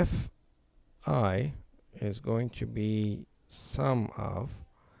then Fi is going to be sum of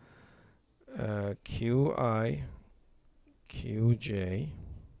Qi Qj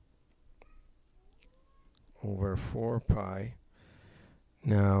over 4 pi.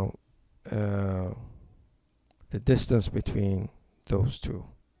 Now the distance between those two.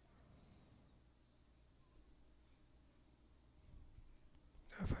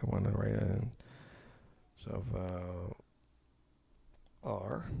 If I want to write it in sort of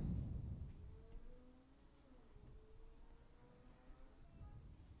R.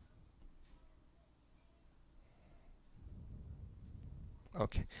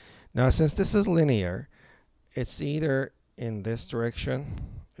 Okay, now since this is linear, it's either in this direction,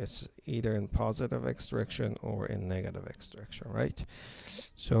 it's either in positive x direction or in negative x direction, right?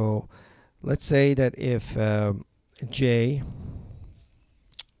 So let's say that if J,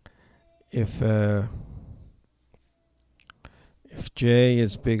 if J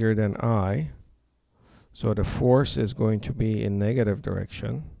is bigger than I, so the force is going to be in negative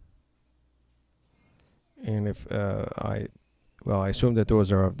direction, and if I assume that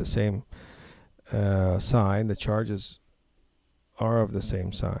those are of the same sign, the charges are of the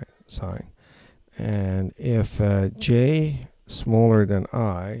same sign. And if J smaller than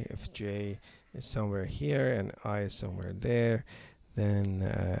I, if J is somewhere here and I is somewhere there, then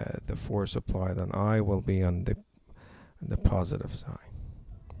the force applied on I will be on the positive side.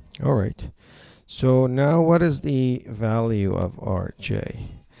 All right, So now what is the value of Rj?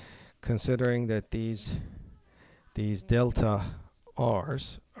 Considering that these delta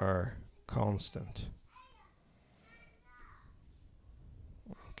R's are constant.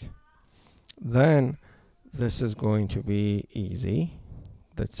 Okay. Then this is going to be easy.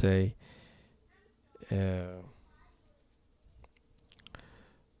 Let's say yeah,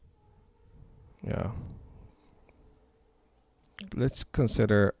 let's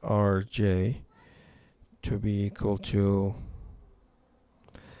consider Rj to be equal to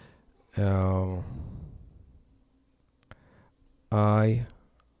I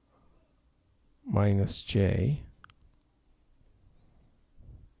minus j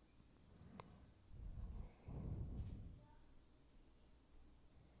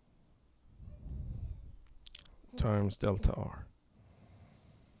times delta R,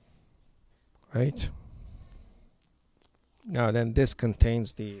 right? Now then this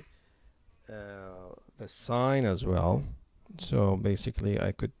contains the sign as well, so basically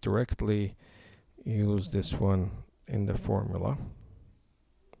I could directly use this one in the formula,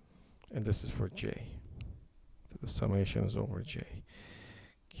 and this is for j. So the summation is over j.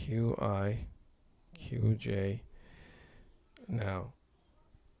 Qi, Qj. Now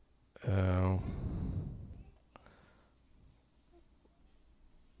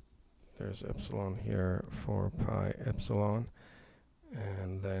there's epsilon here, 4 pi epsilon,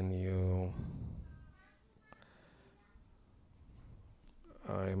 and then you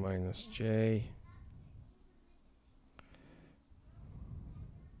I minus j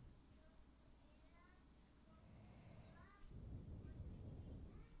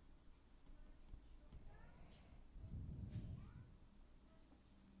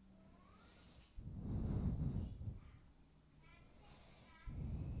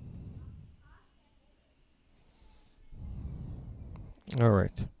all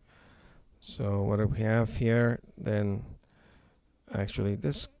right. So what do we have here? Then actually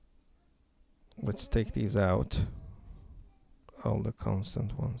this, let's take these out, all the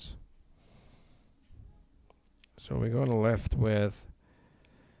constant ones. So we're going to left with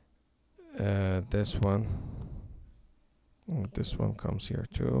this one. This one comes here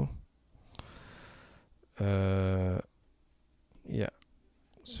too. Yeah.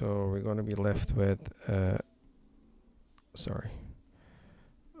 So we're going to be left with sorry,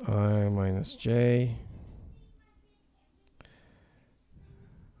 I minus j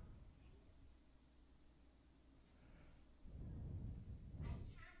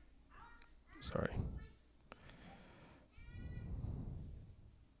sorry,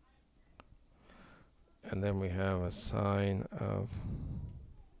 and then we have a sign of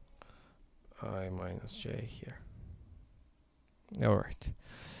I minus j here. All right,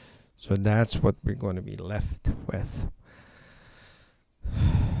 so that's what we're going to be left with.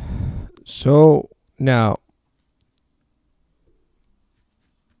 So now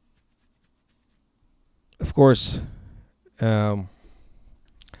of course so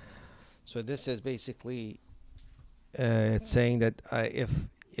this is basically it's saying that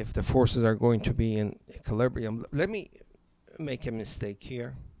if the forces are going to be in equilibrium, let me make a mistake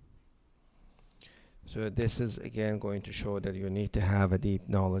here. So this is again going to show that you need to have a deep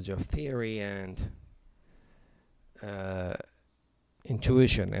knowledge of theory and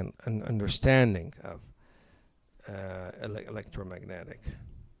intuition and understanding of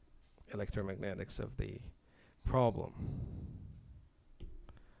electromagnetics of the problem,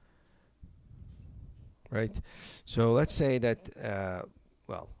 right? So let's say that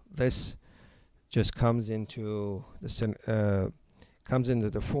well, this just comes into the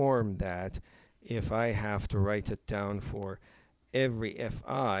form that if I have to write it down for every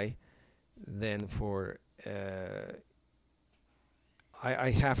Fi, then for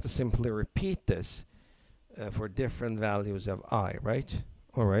I have to simply repeat this for different values of I, right?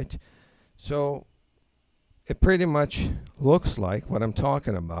 All right. So it pretty much looks like what I'm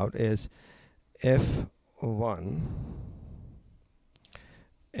talking about is F1,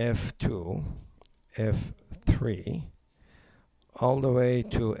 F2, F3, all the way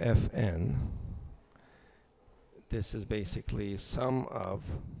to Fn. This is basically sum of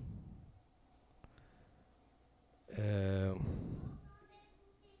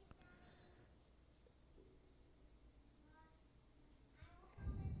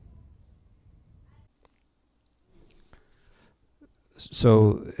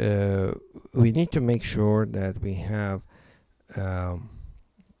so we need to make sure that we have a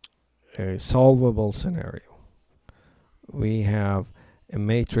solvable scenario. We have a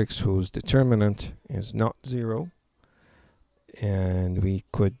matrix whose determinant is not 0, and we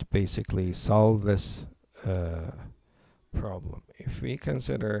could basically solve this problem. If we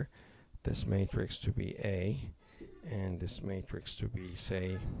consider this matrix to be A, and this matrix to be,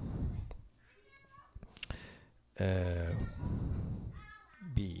 say,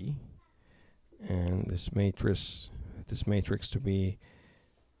 B, and this matrix to be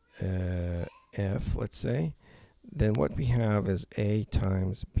F, let's say, then what we have is A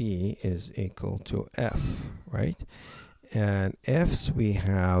times B is equal to F, right? And F's we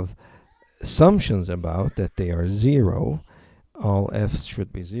have assumptions about that they are 0. All F's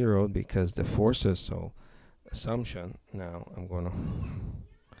should be 0 because the forces, so assumption, now I'm going to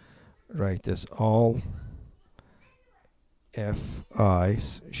write this, all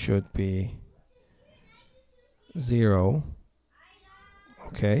Fi's should be 0.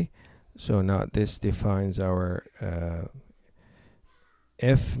 Okay, so now this defines our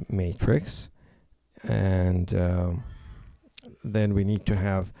F matrix, and then we need to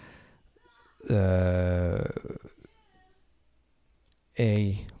have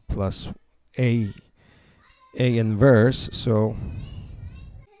A plus A inverse, so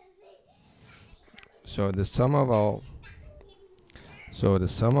the sum of all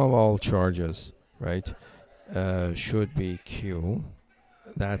charges, right, should be Q.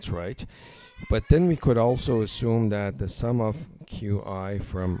 That's right. But then we could also assume that the sum of Qi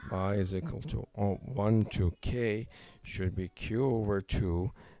from I is equal to 1 to K should be Q over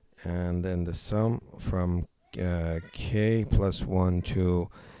 2, and then the sum from K plus 1 to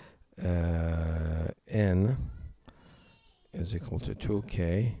N is equal to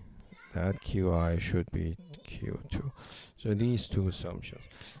 2K. That Qi should be Q2. So these two assumptions.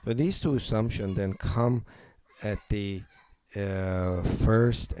 So these two assumptions then come at the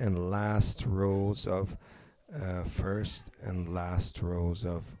first and last rows of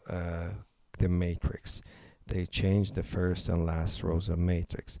the matrix. They change the first and last rows of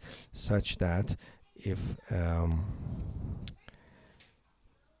matrix such that if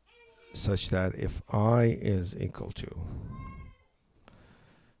I is equal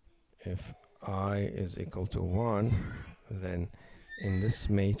to 1, then in this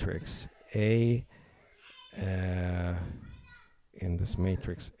matrix A, in this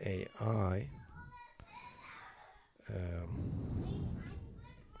matrix AI,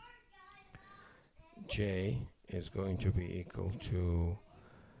 J is going to be equal to,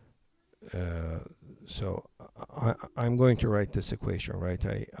 so I'm going to write this equation, right?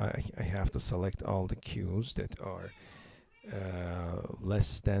 I have to select all the Q's that are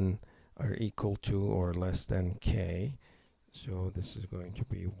less than, are equal to or less than K. So this is going to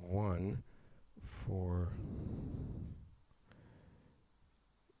be 1 for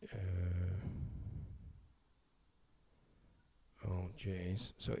all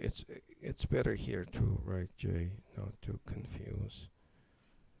J's. So it's better here to write J, not to confuse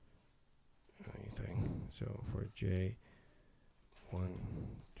anything. So for J, 1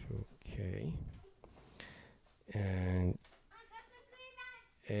 to K, and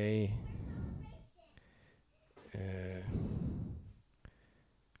A,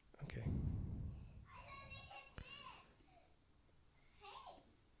 okay.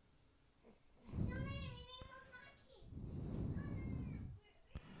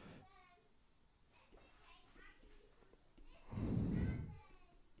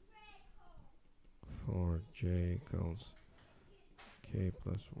 For J equals K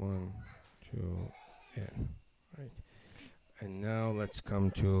plus 1 to N, right? And now let's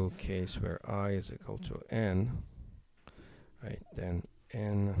come to a case where I is equal to N, right? Then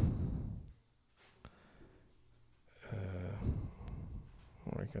N,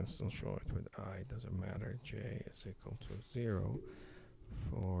 or I can still show it with I, doesn't matter. J is equal to 0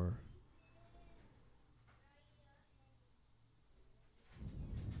 for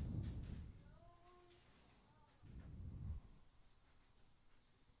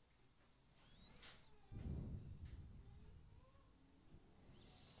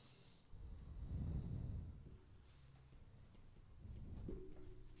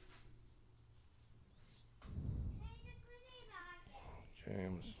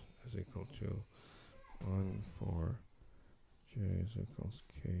James is equal to 1 for J is equals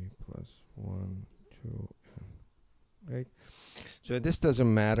K plus 1 to N, right? So this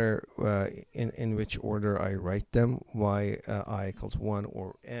doesn't matter in which order I write them, y I equals 1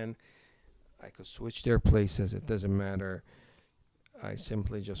 or N. I could switch their places, it doesn't matter. I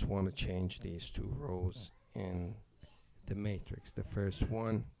simply just want to change these two rows in the matrix. The first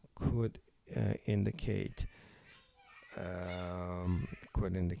one could indicate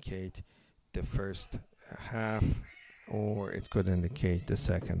the first half, or it could indicate the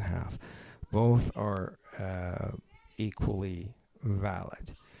second half. Both are equally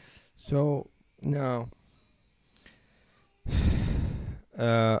valid. So now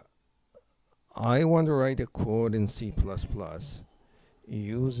I want to write a code in C++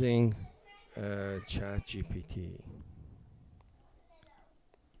 using ChatGPT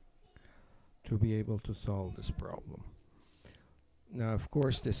to be able to solve this problem. Now, of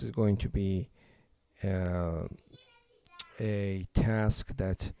course, this is going to be a task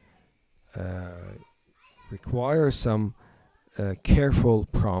that requires some careful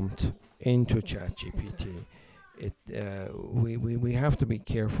prompt into ChatGPT. We have to be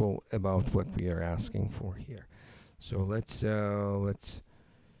careful about what we are asking for here. So let's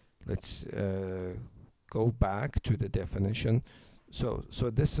go back to the definition. So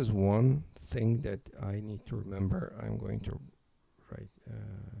this is one thing that I need to remember. I'm going to write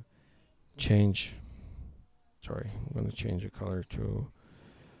change. Sorry, I'm going to change the color to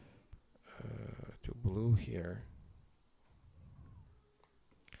blue here.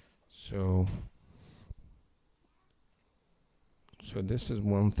 So this is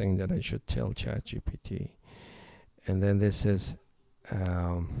one thing that I should tell ChatGPT, and then this is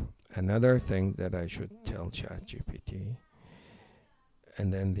another thing that I should tell ChatGPT,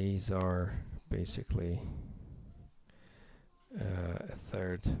 and then these are basically a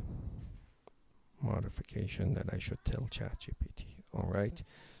third modification that I should tell ChatGPT. All right,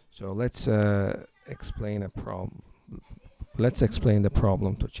 so let's explain a problem. Let's explain the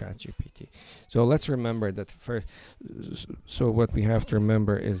problem to ChatGPT. So let's remember that first. So what we have to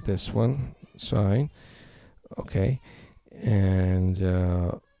remember is this one sign, okay, and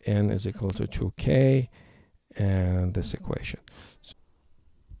n is equal to 2k, and this equation.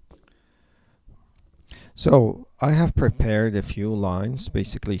 So I have prepared a few lines,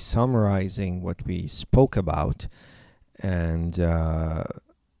 basically summarizing what we spoke about, and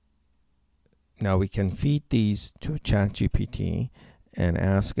now we can feed these to ChatGPT and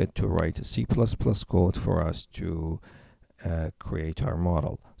ask it to write a C++ code for us to create our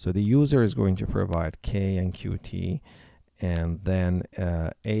model. So the user is going to provide K and Qt, and then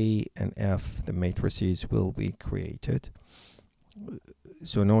A and F, the matrices, will be created.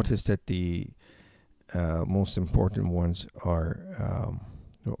 So notice that the most important ones are,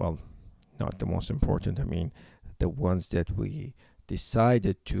 well, not the most important, I mean, the ones that we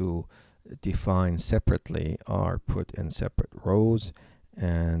decided to define separately are put in separate rows,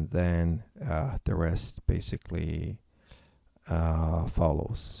 and then the rest basically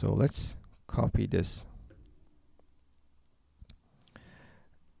follows. So let's copy this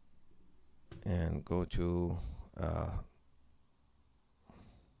and go to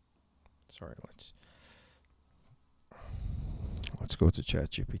sorry, let's go to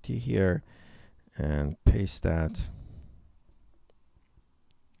ChatGPT here and paste that.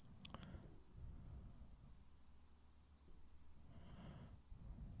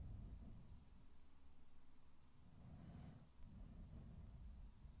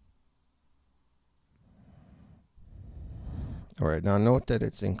 All right, now note that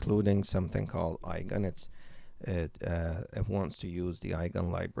it's including something called eigen. It wants to use the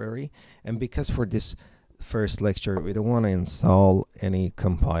eigen library, and because for this first lecture we don't want to install any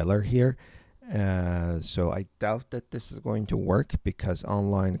compiler here, so I doubt that this is going to work, because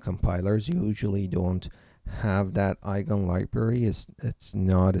online compilers usually don't have that eigen library. It's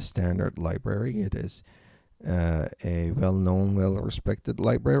not a standard library. It is a well-known, well-respected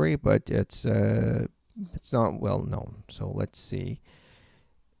library, but it's not well known. So let's see,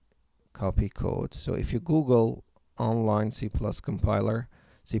 copy code. So if you Google online C++ compiler,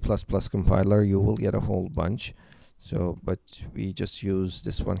 you will get a whole bunch. So, but we just use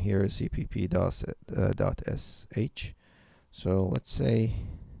this one here, cpp.sh. So let's say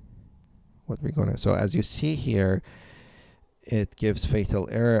what we're gonna. So as you see here, it gives fatal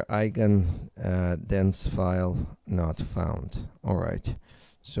error, eigen dense file not found. All right.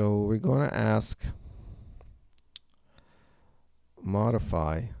 So we're gonna ask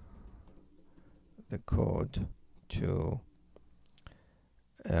modify the code to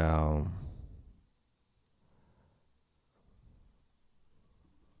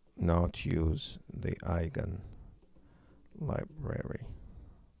not use the eigen library.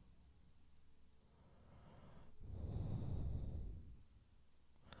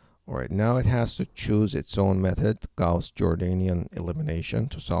 All right, now it has to choose its own method, Gauss-Jordanian elimination,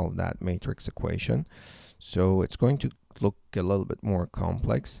 to solve that matrix equation. So it's going to look a little bit more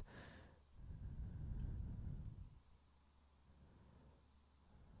complex.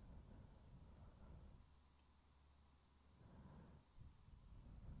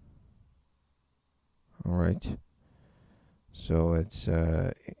 All right, so it's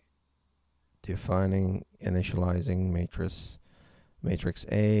defining, initializing matrix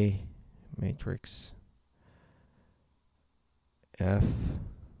A, matrix F,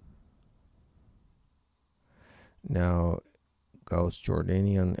 Now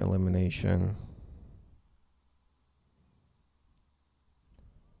Gauss-Jordanian elimination.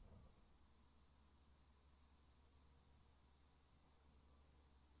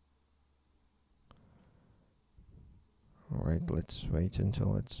 All right, let's wait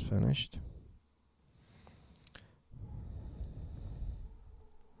until it's finished.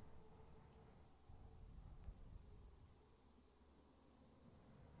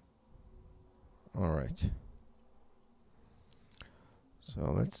 All right.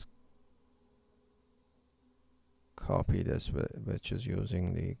 So let's copy this, which is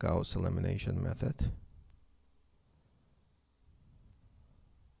using the Gauss elimination method.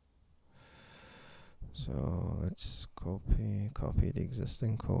 So let's copy the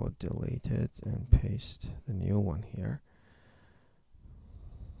existing code, delete it, and paste the new one here.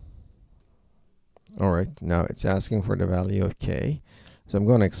 All right, now it's asking for the value of k. So I'm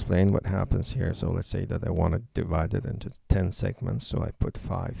going to explain what happens here. So let's say that I want to divide it into 10 segments. So I put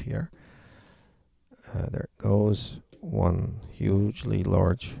 5 here. There it goes, one hugely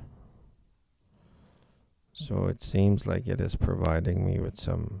large. So it seems like it is providing me with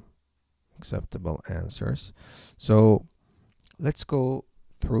some acceptable answers. So let's go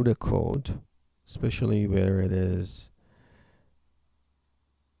through the code, especially where it is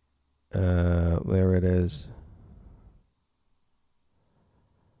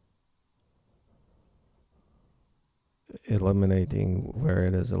eliminating where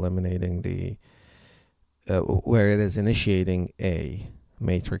it is initiating A,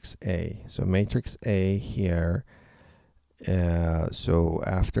 matrix A. So matrix A here. So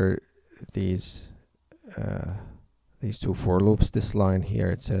after these two for loops, this line here,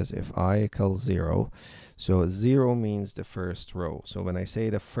 it says if I equals 0. So 0 means the first row. So when I say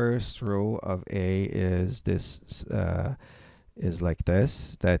the first row of A is this, is like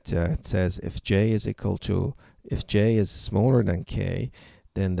this, that it says if J is smaller than K,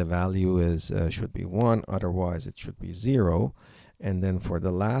 then the value is should be 1, otherwise it should be 0. And then for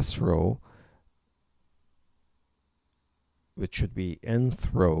the last row, which should be nth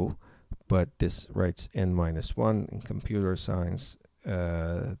row, but this writes n minus 1. In computer science,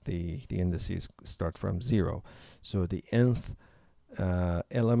 the indices start from 0. So the nth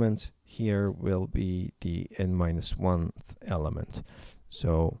element here will be the n minus 1th element.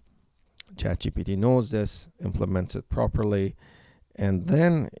 So ChatGPT knows this, implements it properly. And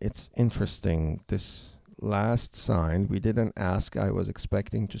then it's interesting, this last sign, we didn't ask. I was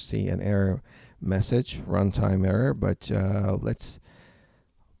expecting to see an error message, runtime error, but let's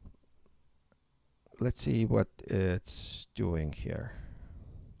see what it's doing here.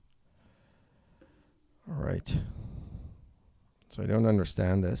 All right. So I don't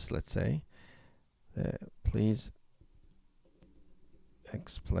understand this, let's say. Please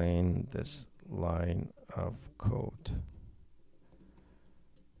explain this line of code.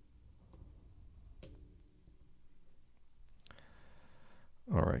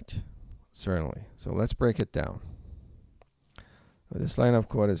 All right, certainly. So let's break it down. So this line of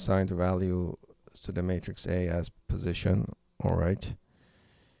code is assigned to value to the matrix A as position. All right.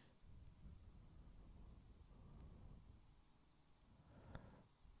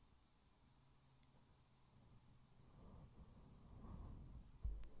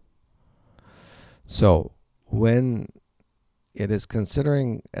 So when it is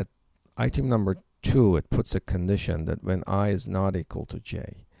considering at item number 2, it puts a condition that when I is not equal to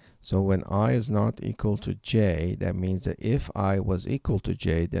j. So when I is not equal to j, that means that if I was equal to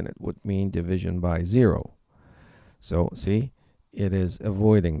j, then it would mean division by 0. So see, it is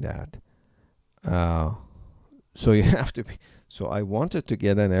avoiding that. So you have to be. So I wanted to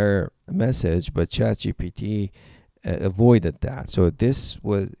get an error message, but ChatGPT avoided that. So this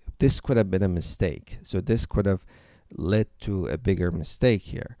could have been a mistake. So this could have led to a bigger mistake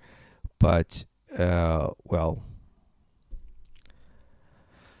here. But well,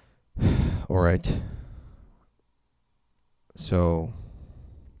 all right. So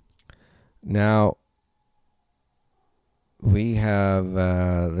now we have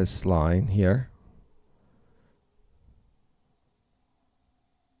this line here.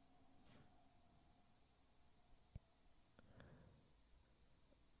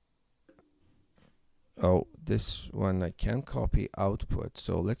 Oh, this one I can copy output.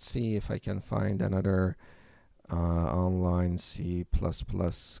 So let's see if I can find another online C++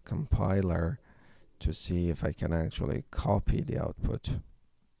 compiler to see if I can actually copy the output.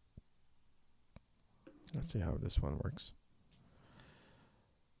 Let's see how this one works.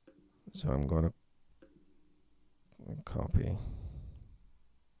 So I'm going to copy.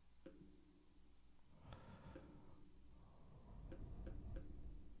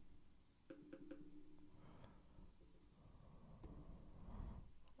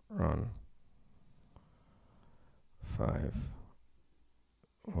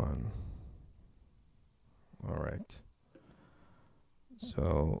 1. All right.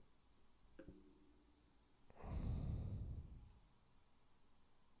 So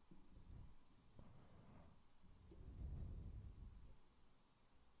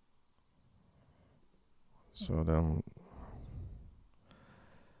then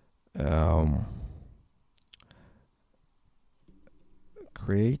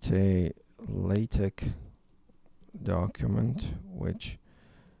create a LaTeX document which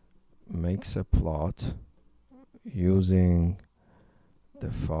makes a plot using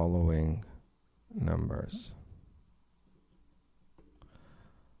the following numbers.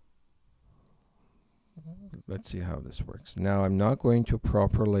 Let's see how this works. Now I'm not going to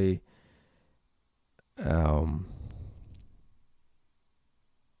properly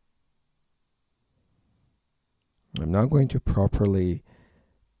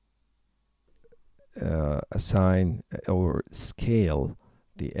assign or scale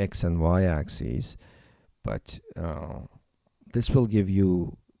the x and y axes, but this will give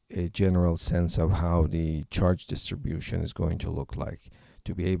you a general sense of how the charge distribution is going to look like.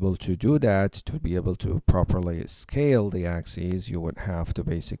 To be able to do that, to be able to properly scale the axes, you would have to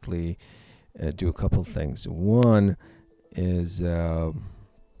basically do a couple things. One is hey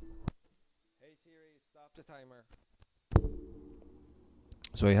Siri, stop the timer.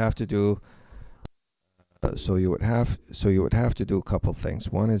 So you have to do so you would have to do a couple things.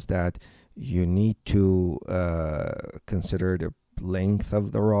 One is that you need to consider the length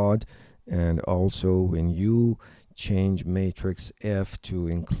of the rod, and also when you change matrix F to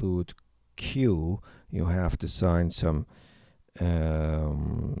include Q, you have to assign some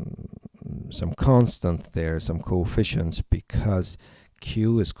constant there, some coefficients, because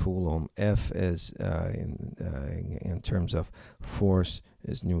Q is Coulomb, F is in terms of force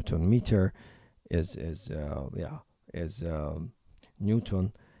is Newton meter, is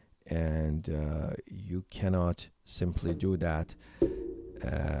Newton, and you cannot simply do that.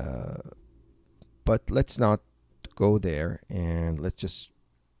 But let's not go there, and let's just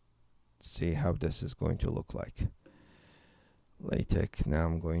see how this is going to look like. LaTeX. Now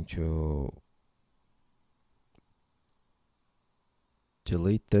I'm going to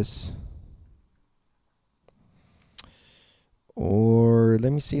delete this, or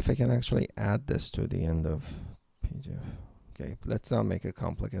let me see if I can actually add this to the end of PDF. Okay, let's not make it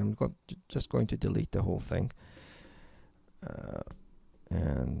complicated. I'm just going to delete the whole thing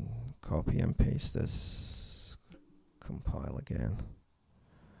and copy and paste this, compile again,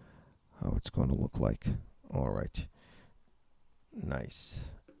 how it's going to look like. All right, nice.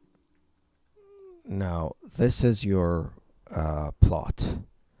 Now this is your plot.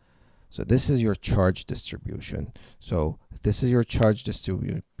 So this is your charge distribution. So this is your charge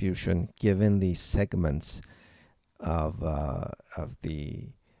distribution given the segments of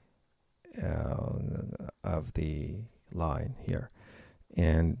the line here,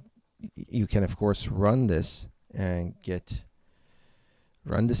 and you can of course run this and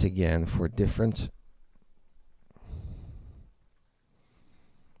run this again for different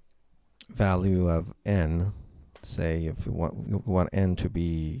value of n. Say if you want n to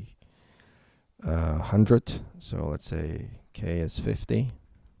be 100, so let's say k is 50.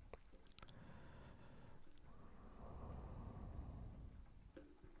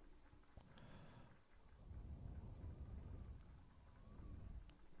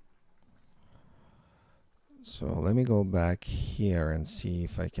 So let me go back here and see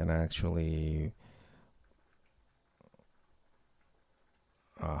if I can actually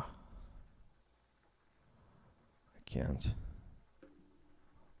I can't.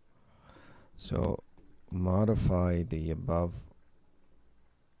 So modify the above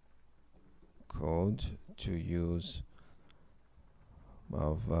code to use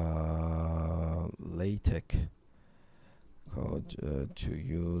of LaTeX code to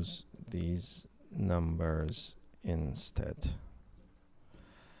use these numbers instead.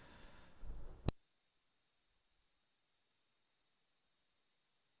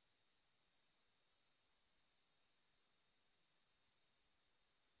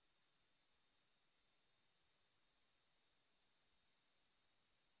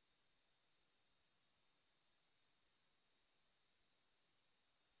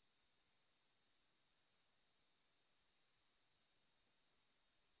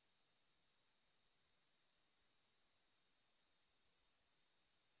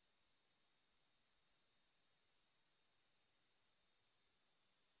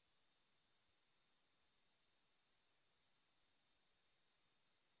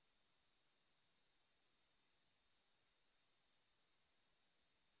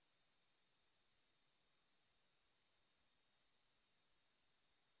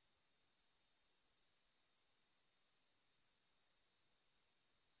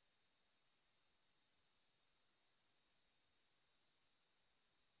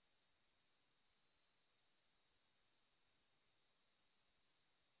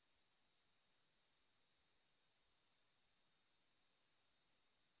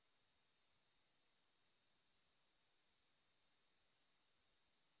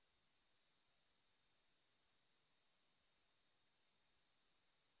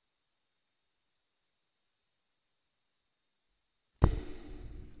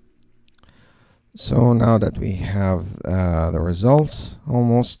 So now that we have the results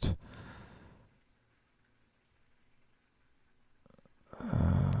almost,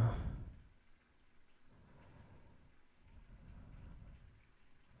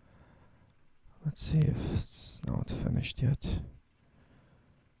 let's see if it's not finished yet.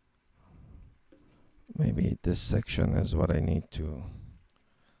 Maybe this section is what I need to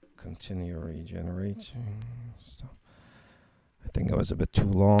continue regenerating. So I think it was a bit too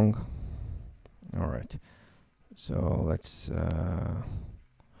long. All right, so let's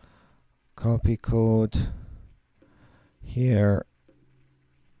copy code here,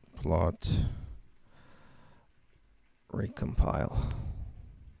 plot, recompile.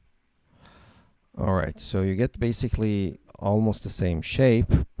 All right, so you get basically almost the same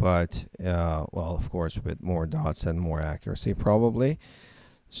shape, but well, of course, with more dots and more accuracy probably.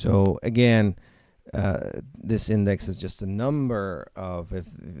 So again, this index is just a number of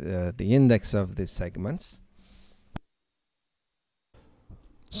the index of the segments.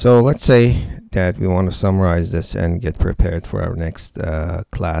 So let's say that we want to summarize this and get prepared for our next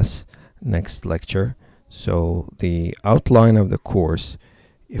class, next lecture. So the outline of the course,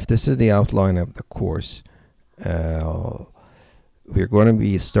 if this is the outline of the course, we're going to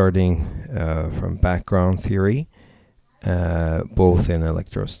be starting from background theory, both in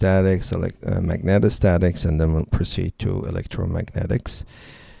electrostatics, magnetostatics, and then we'll proceed to electromagnetics.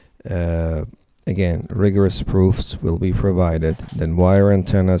 Again, rigorous proofs will be provided. Then wire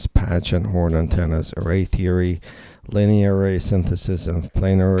antennas, patch and horn antennas, array theory, linear array synthesis, and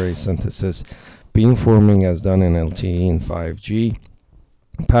planar array synthesis, beamforming as done in LTE and 5G,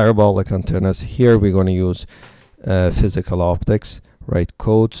 parabolic antennas. Here we're going to use physical optics, write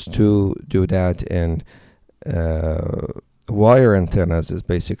codes to do that, and wire antennas is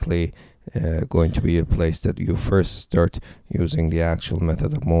basically going to be a place that you first start using the actual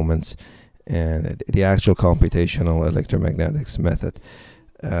method of moments and the actual computational electromagnetics method.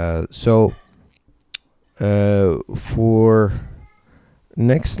 So for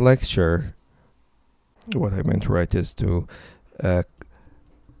next lecture, what I meant to write is to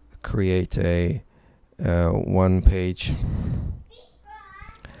create a one-page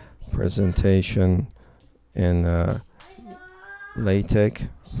presentation in LaTeX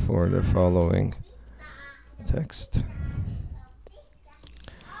for the following text.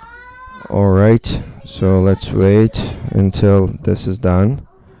 All right, so let's wait until this is done.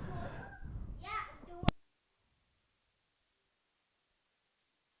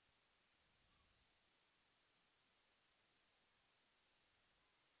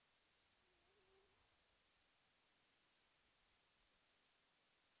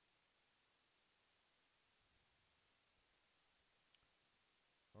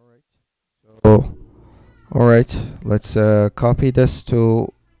 So, all right, let's copy this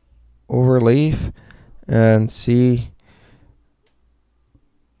to overleaf and see.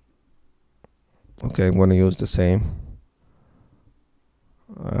 Okay, I'm going to use the same.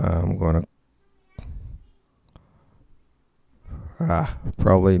 I'm going to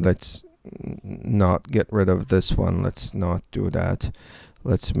probably let's not get rid of this one. Let's not do that.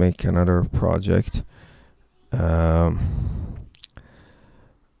 Let's make another project.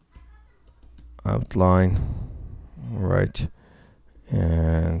 Outline, right,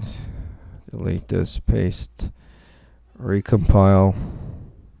 and delete this, paste, recompile.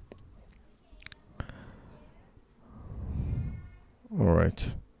 All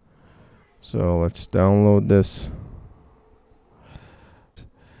right, so let's download this.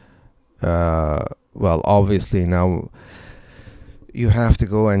 Well, obviously now you have to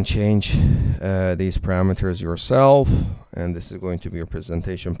go and change these parameters yourself, and this is going to be your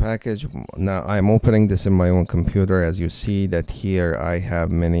presentation package. Now I'm opening this in my own computer. As you see that here I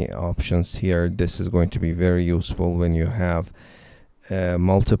have many options here. This is going to be very useful when you have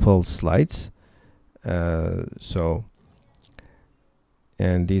multiple slides. So,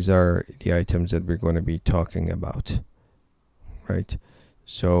 and these are the items that we're going to be talking about, right?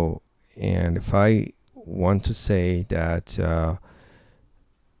 So, and if I want to say that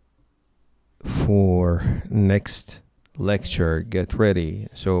for next lecture, get ready.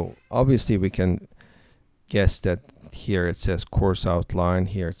 So obviously we can guess that here it says course outline,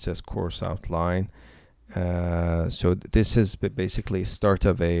 here it says course outline. So this is basically start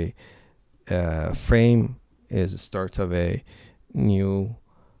of a frame, is the start of a new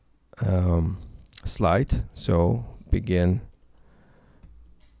slide. So begin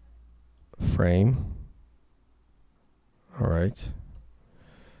frame. All right,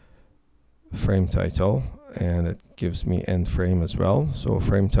 frame title, and it gives me end frame as well. So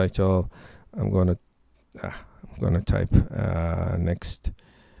frame title, I'm gonna type next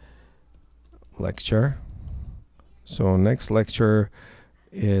lecture. So next lecture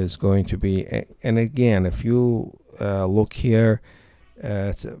is going to be, and again, if you look here,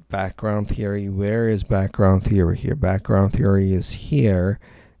 it's background theory. Where is background theory here? Background theory is here,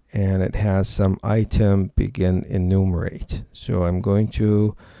 and it has some item begin enumerate. So I'm going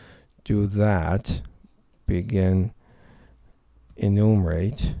to do that, begin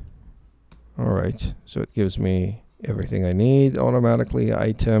enumerate. All right, so it gives me everything I need automatically.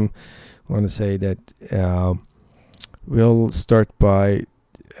 Item, I want to say that we'll start by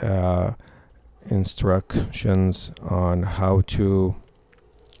instructions on how to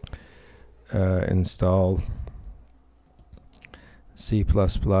install C++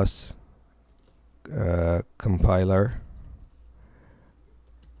 compiler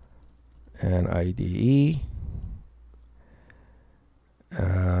and IDE.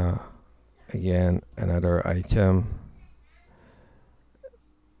 Again, another item.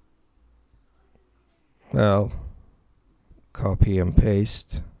 Well, copy and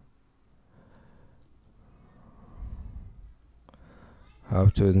paste. How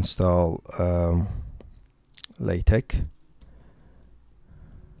to install LaTeX.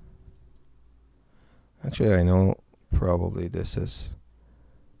 Actually, I know probably this is.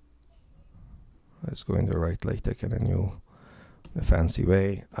 Let's go into write LaTeX in a fancy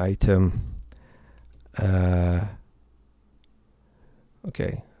way. Item.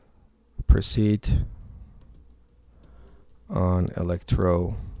 Okay. Proceed on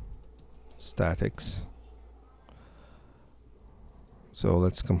Electrostatics. So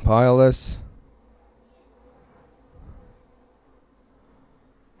let's compile this.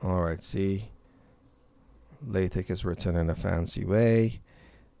 All right, see, LaTeX is written in a fancy way.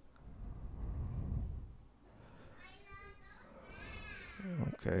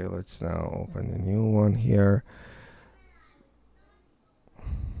 Okay, let's now open the new one here.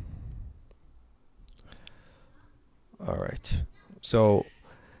 All right, so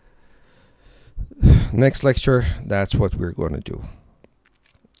next lecture, that's what we're going to do.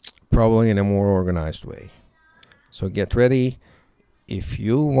 Probably in a more organized way. So get ready. If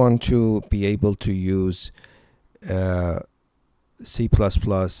you want to be able to use C++,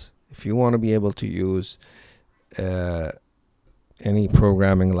 if you want to be able to use any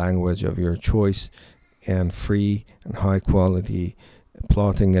programming language of your choice, and free and high quality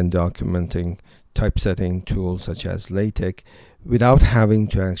plotting and documenting typesetting tools such as LaTeX, without having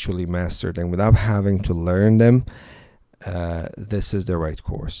to actually master them, without having to learn them, this is the right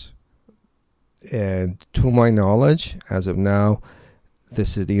course. And to my knowledge, as of now,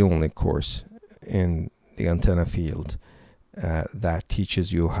 this is the only course in the antenna field that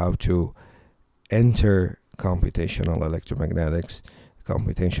teaches you how to enter computational electromagnetics,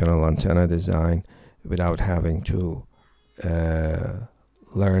 computational antenna design, without having to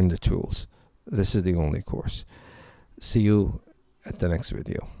learn the tools. This is the only course. See you at the next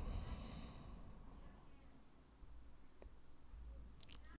video.